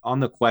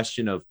the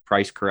question of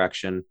price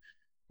correction,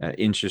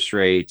 interest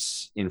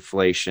rates,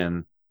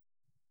 inflation,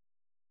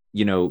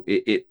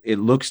 it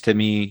looks to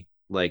me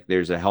like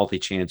there's a healthy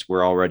chance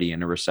we're already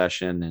in a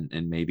recession,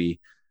 and maybe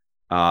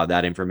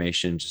that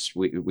information just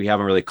we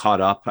haven't really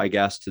caught up, I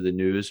guess, to the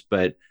news,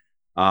 but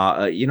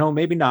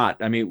maybe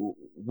not. I mean,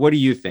 what do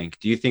you think?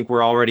 Do you think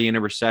we're already in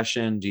a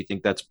recession? Do you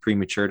think that's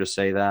premature to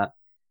say that?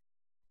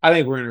 I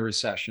think we're in a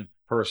recession,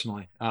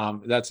 personally.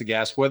 That's a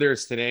guess. Whether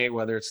it's today,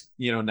 whether it's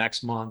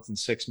next month and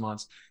 6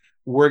 months,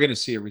 we're going to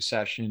see a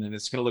recession, and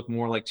it's going to look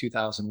more like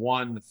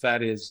 2001. The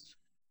Fed is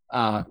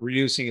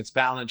reducing its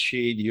balance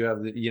sheet. You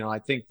have I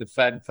think the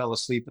Fed fell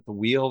asleep at the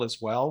wheel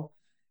as well,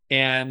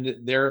 and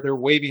they're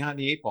way behind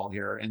the eight ball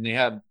here. And they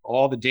have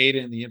all the data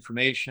and the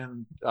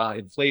information.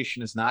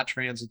 Inflation is not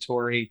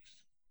transitory.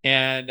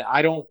 And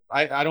I don't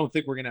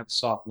think we're going to have a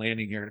soft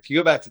landing here. And if you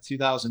go back to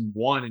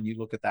 2001 and you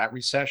look at that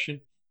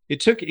recession, it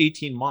took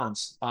 18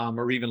 months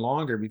or even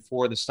longer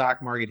before the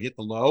stock market hit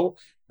the low.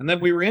 And then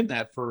we were in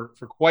that for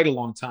quite a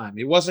long time.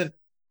 It wasn't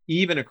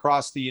even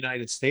across the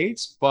United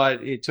States,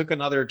 but it took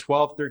another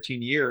 12,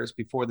 13 years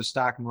before the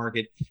stock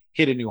market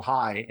hit a new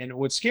high. And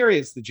what's scary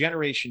is the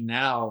generation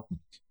now,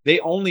 they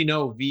only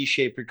know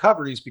V-shaped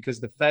recoveries because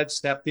the Fed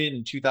stepped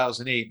in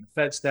 2008. And the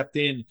Fed stepped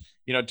in,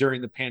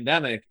 during the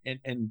pandemic.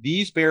 And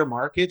these bear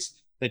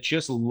markets that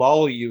just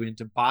lull you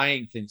into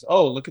buying things.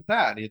 Oh, look at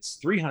that. It's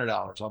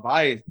 $300. I'll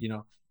buy it,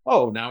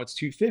 oh, now it's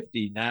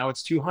 $250. Now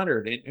it's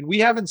 $200. And we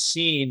haven't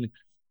seen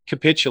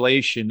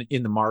capitulation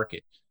in the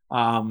market.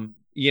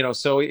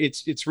 So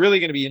it's really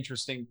going to be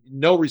interesting.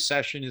 No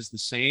recession is the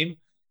same.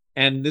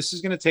 And this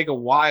is going to take a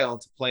while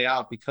to play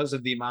out because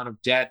of the amount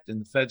of debt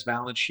and the Fed's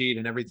balance sheet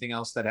and everything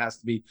else that has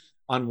to be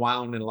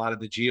unwound in a lot of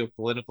the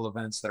geopolitical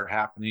events that are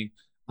happening.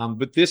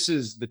 But this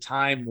is the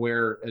time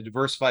where a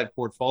diversified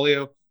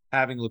portfolio,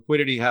 having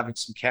liquidity, having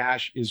some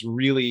cash is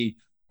really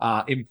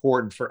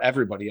important for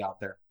everybody out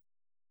there.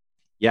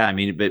 Yeah, I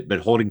mean, but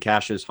holding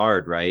cash is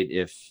hard, right?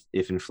 If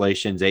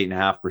inflation's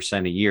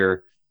 8.5% a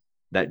year,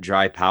 that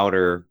dry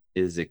powder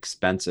is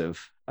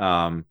expensive.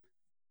 So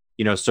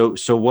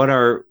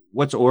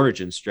what's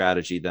Origin's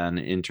strategy then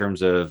in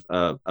terms of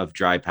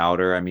dry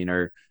powder? I mean,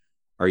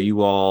 are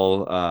you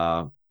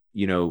all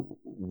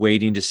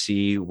waiting to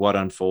see what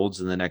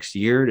unfolds in the next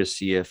year to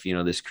see if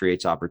this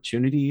creates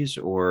opportunities,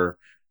 or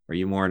are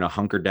you more in a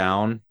hunker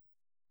down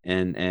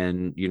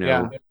and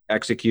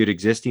execute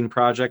existing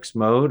projects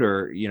mode,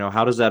 or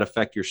how does that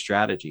affect your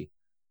strategy?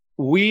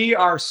 We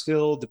are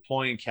still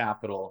deploying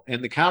capital,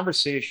 and the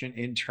conversation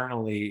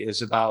internally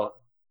is about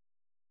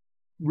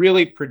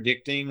really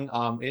predicting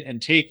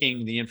and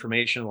taking the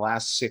information of the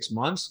last 6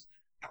 months,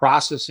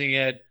 processing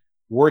it,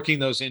 working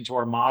those into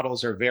our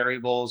models or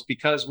variables.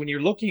 Because when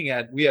you're looking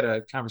at, we had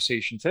a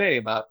conversation today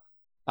about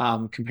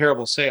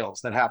comparable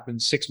sales that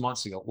happened 6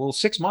 months ago. Well,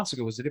 6 months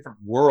ago was a different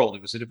world.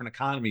 It was a different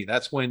economy.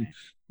 That's when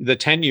the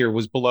 10-year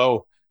was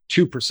below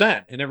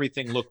 2% and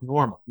everything looked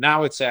normal.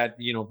 Now it's at,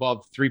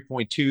 above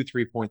 3.2,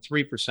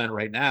 3.3%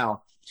 right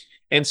now.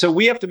 And so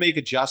we have to make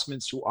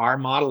adjustments to our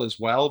model as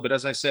well. But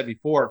as I said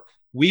before,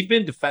 we've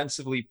been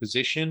defensively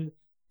positioned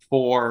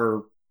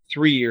for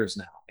 3 years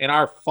now. And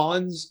our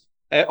funds,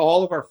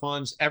 all of our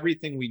funds,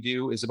 everything we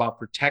do is about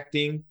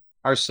protecting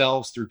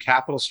ourselves through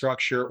capital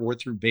structure or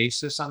through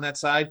basis on that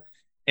side.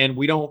 And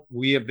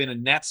we have been a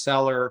net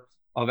seller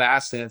of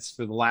assets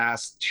for the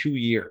last 2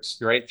 years,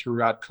 right,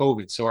 throughout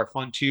COVID. So our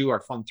fund 2, our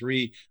fund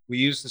 3, we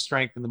use the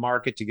strength in the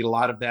market to get a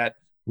lot of that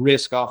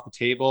risk off the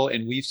table.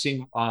 And we've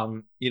seen,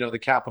 the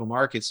capital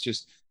markets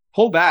just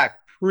pull back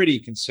pretty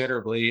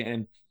considerably.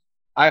 And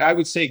I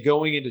would say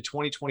going into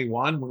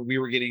 2021, when we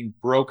were getting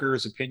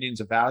brokers'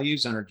 opinions of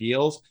values on our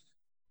deals,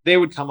 they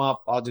would come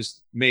up, I'll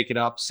just make it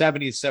up,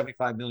 $70 to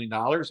 $75 million,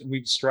 and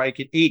we'd strike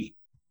at 80.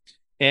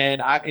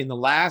 And in the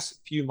last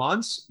few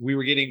months, we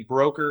were getting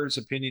brokers'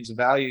 opinions of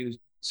values,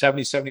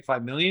 70,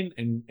 75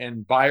 million,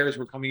 and buyers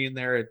were coming in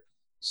there at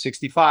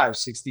 65,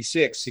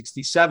 66,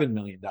 $67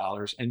 million.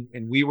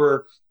 And we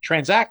were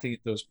transacting at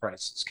those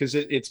prices because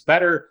it's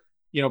better,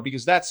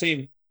 because that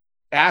same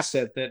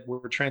asset that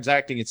we're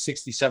transacting at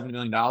 $67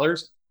 million,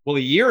 well, a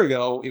year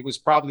ago, it was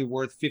probably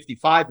worth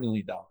 $55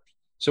 million.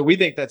 So we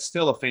think that's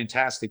still a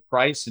fantastic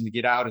price. And to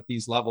get out at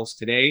these levels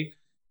today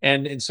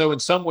And so in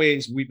some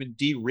ways, we've been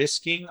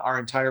de-risking our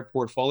entire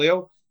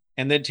portfolio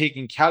and then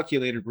taking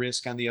calculated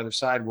risk on the other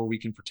side where we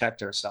can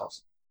protect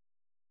ourselves.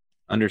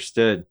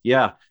 Understood.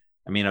 Yeah.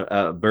 I mean,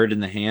 a bird in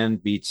the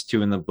hand beats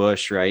two in the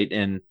bush, right?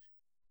 And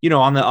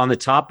on the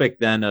topic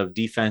then of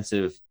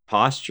defensive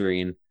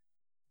posturing,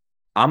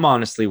 I'm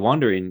honestly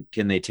wondering,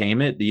 can they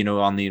tame it?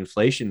 On the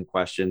inflation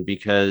question,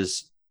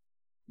 because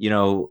you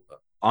know,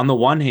 on the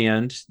one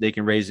hand, they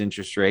can raise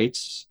interest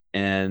rates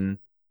and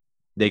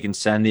they can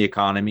send the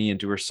economy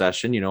into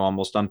recession,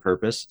 almost on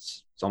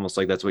purpose. It's almost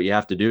like that's what you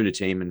have to do to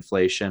tame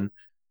inflation.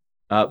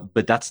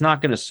 But that's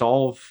not going to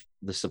solve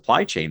the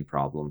supply chain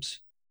problems.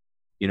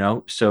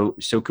 So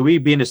could we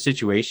be in a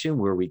situation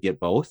where we get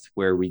both,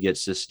 where we get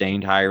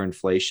sustained higher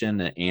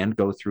inflation and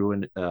go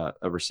through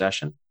a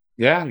recession?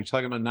 Yeah, you're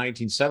talking about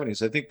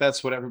 1970s. I think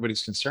that's what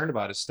everybody's concerned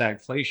about is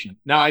stagflation.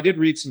 Now, I did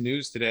read some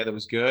news today that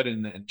was good,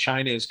 and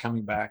China is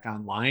coming back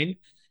online,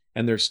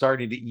 and they're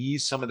starting to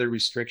ease some of their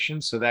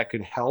restrictions, so that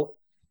could help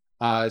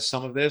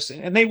some of this.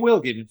 And they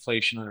will get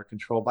inflation under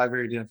control by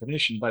very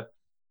definition. But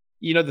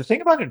the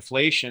thing about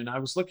inflation, I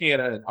was looking at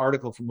an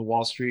article from the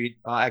Wall Street,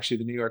 actually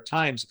the New York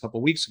Times, a couple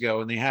of weeks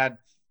ago, and they had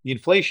the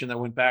inflation that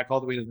went back all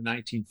the way to the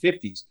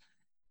 1950s.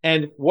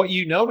 And what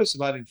you notice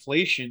about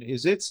inflation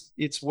is it's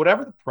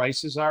whatever the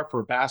prices are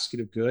for a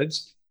basket of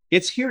goods,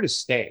 it's here to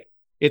stay.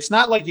 It's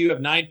not like you have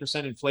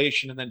 9%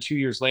 inflation and then 2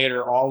 years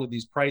later, all of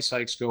these price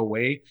hikes go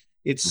away.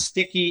 It's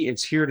sticky,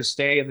 it's here to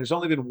stay. And there's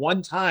only been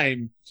one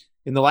time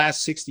in the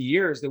last 60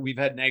 years that we've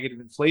had negative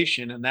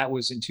inflation, and that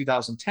was in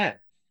 2010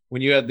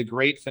 when you had the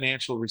great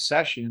financial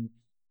recession.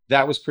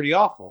 That was pretty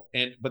awful.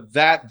 But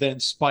that then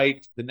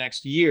spiked the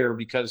next year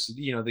because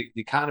the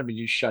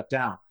economy just shut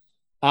down.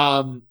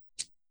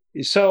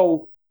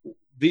 So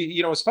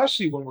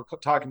especially when we're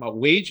talking about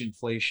wage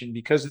inflation,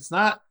 because it's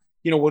not,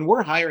 when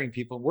we're hiring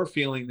people, we're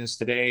feeling this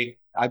today.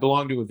 I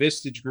belong to a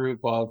Vistage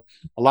group of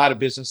a lot of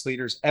business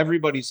leaders.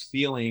 Everybody's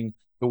feeling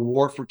the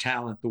war for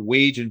talent, the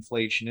wage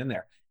inflation in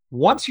there.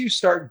 Once you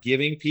start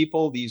giving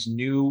people these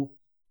new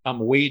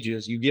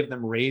wages, you give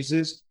them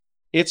raises,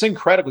 it's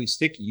incredibly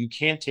sticky. You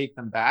can't take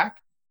them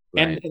back.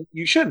 Right. And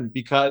you shouldn't,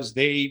 because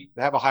they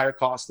have a higher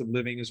cost of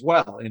living as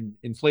well. And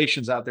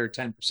inflation's out there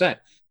 10%.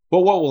 But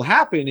what will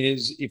happen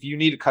is if you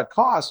need to cut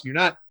costs, you're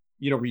not,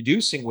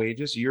 reducing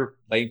wages, you're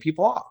laying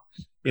people off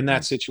in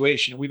that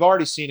situation. We've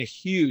already seen a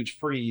huge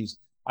freeze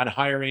on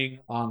hiring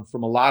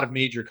from a lot of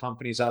major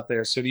companies out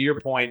there. So to your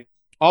point,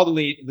 all the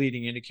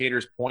leading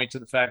indicators point to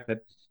the fact that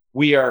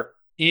we are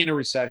in a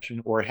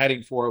recession or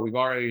heading for it. We've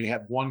already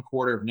had 1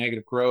 quarter of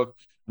negative growth,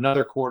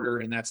 another quarter,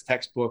 and that's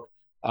textbook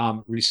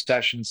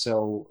recession.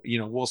 So,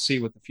 we'll see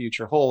what the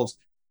future holds.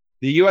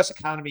 The U.S.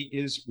 economy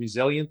is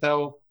resilient,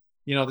 though.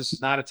 This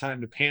is not a time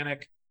to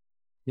panic.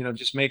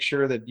 Just make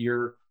sure that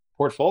your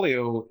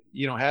portfolio,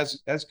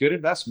 has good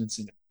investments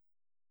in it.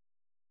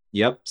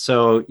 Yep.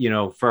 So,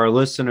 for our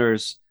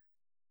listeners,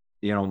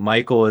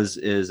 Michael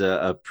is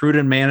a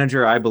prudent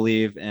manager, I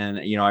believe. And,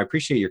 I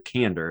appreciate your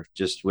candor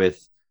just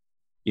with,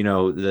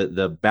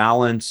 the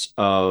balance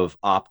of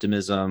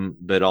optimism,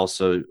 but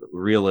also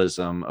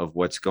realism of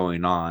what's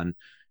going on.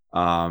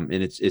 And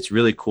it's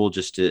really cool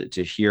just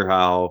to hear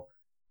how,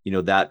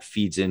 that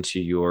feeds into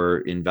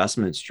your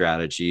investment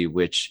strategy,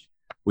 which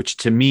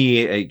to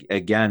me,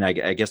 again,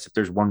 I guess if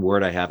there's one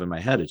word I have in my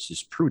head, it's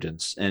just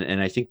prudence.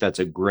 And I think that's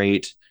a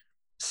great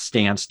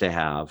stance to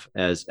have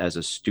as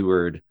a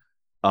steward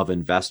of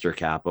investor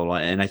capital.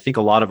 And I think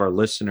a lot of our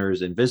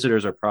listeners and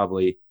visitors are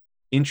probably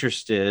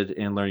interested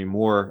in learning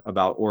more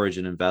about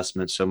Origin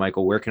Investments. So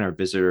Michael, where can our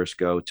visitors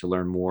go to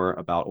learn more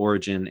about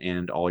Origin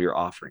and all your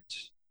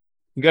offerings?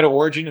 You go to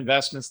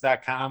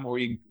origininvestments.com, or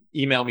you can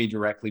email me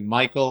directly,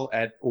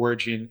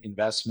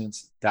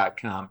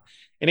 michael@origininvestments.com.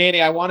 And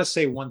Andy, I want to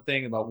say one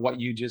thing about what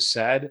you just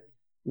said,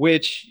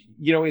 which,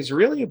 is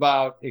really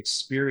about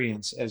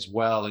experience as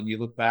well. And you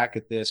look back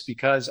at this,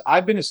 because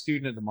I've been a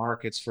student of the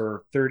markets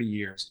for 30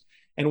 years.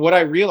 And what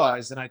I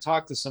realized, and I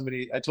told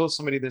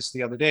somebody this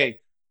the other day,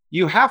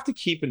 you have to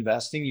keep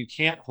investing. You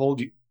can't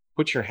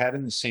put your head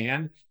in the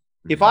sand.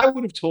 If I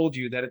would have told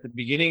you that at the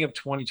beginning of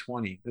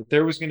 2020, that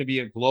there was going to be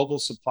a global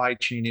supply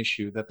chain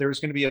issue, that there was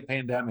going to be a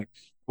pandemic,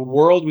 the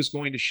world was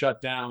going to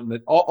shut down,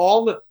 that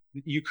all the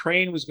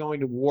Ukraine was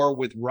going to war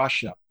with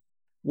Russia,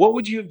 what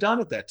would you have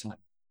done at that time?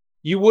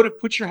 You would have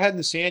put your head in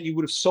the sand. You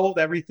would have sold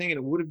everything, and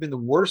it would have been the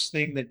worst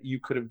thing that you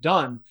could have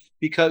done,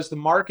 because the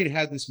market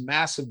had this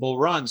massive bull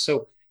run.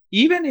 So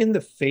even in the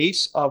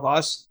face of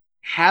us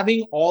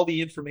having all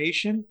the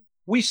information,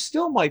 we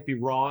still might be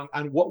wrong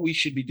on what we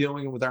should be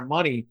doing with our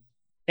money.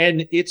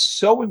 And it's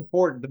so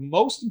important. The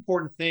most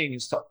important thing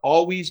is to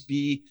always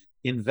be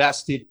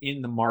invested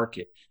in the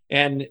market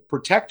and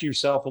protect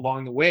yourself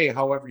along the way,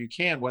 however you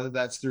can, whether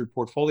that's through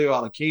portfolio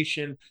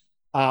allocation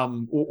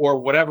or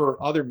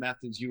whatever other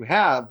methods you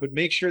have. But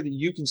make sure that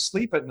you can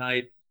sleep at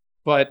night.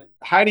 But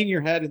hiding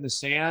your head in the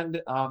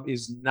sand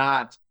is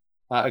not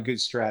a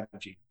good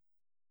strategy.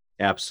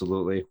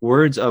 Absolutely.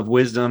 Words of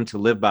wisdom to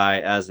live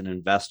by as an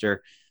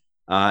investor.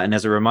 And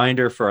as a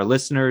reminder for our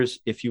listeners,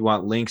 if you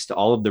want links to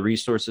all of the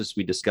resources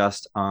we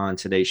discussed on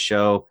today's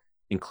show,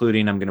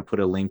 including I'm going to put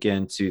a link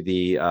into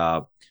the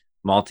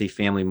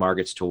Multifamily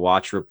Markets to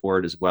Watch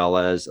report, as well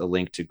as a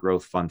link to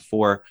Growth Fund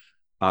 4.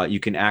 You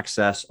can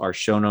access our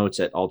show notes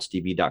at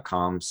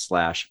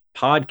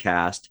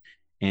altsdb.com/podcast.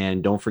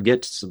 And don't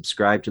forget to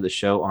subscribe to the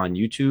show on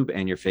YouTube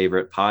and your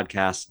favorite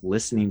podcast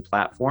listening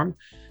platform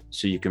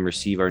so you can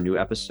receive our new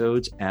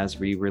episodes as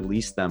we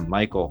release them.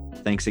 Michael,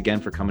 thanks again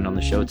for coming on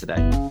the show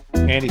today.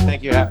 Andy,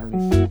 thank you for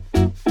having me.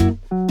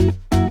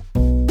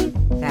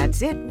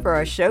 That's it for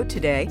our show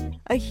today.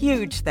 A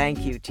huge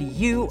thank you to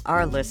you,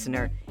 our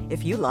listener.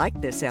 If you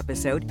like this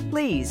episode,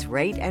 please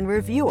rate and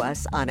review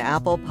us on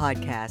Apple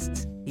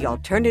Podcasts. The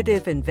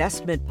Alternative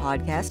Investment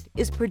Podcast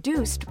is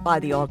produced by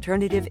the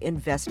Alternative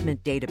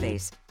Investment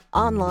Database,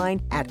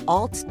 online at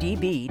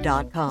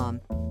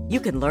altsdb.com. You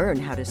can learn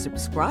how to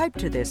subscribe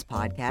to this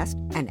podcast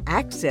and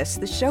access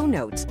the show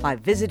notes by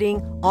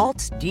visiting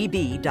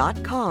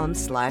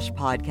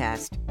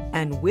altsdb.com/podcast.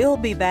 And we'll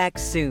be back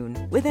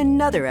soon with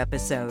another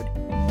episode.